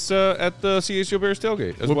see us at the CHGO Bears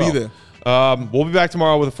tailgate as well. We'll be there. We'll be back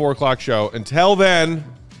tomorrow with a 4 o'clock show. Until then,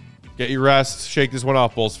 get your rest. Shake this one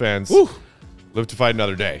off, Bulls fans. Woo. Live to fight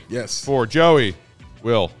another day. Yes. For Joey,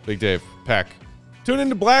 Will, Big Dave, Peck, tune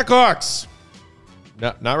into Blackhawks.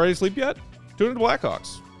 Not ready to sleep yet? Tune into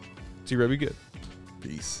Blackhawks. See you, Red. Be good.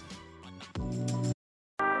 Peace.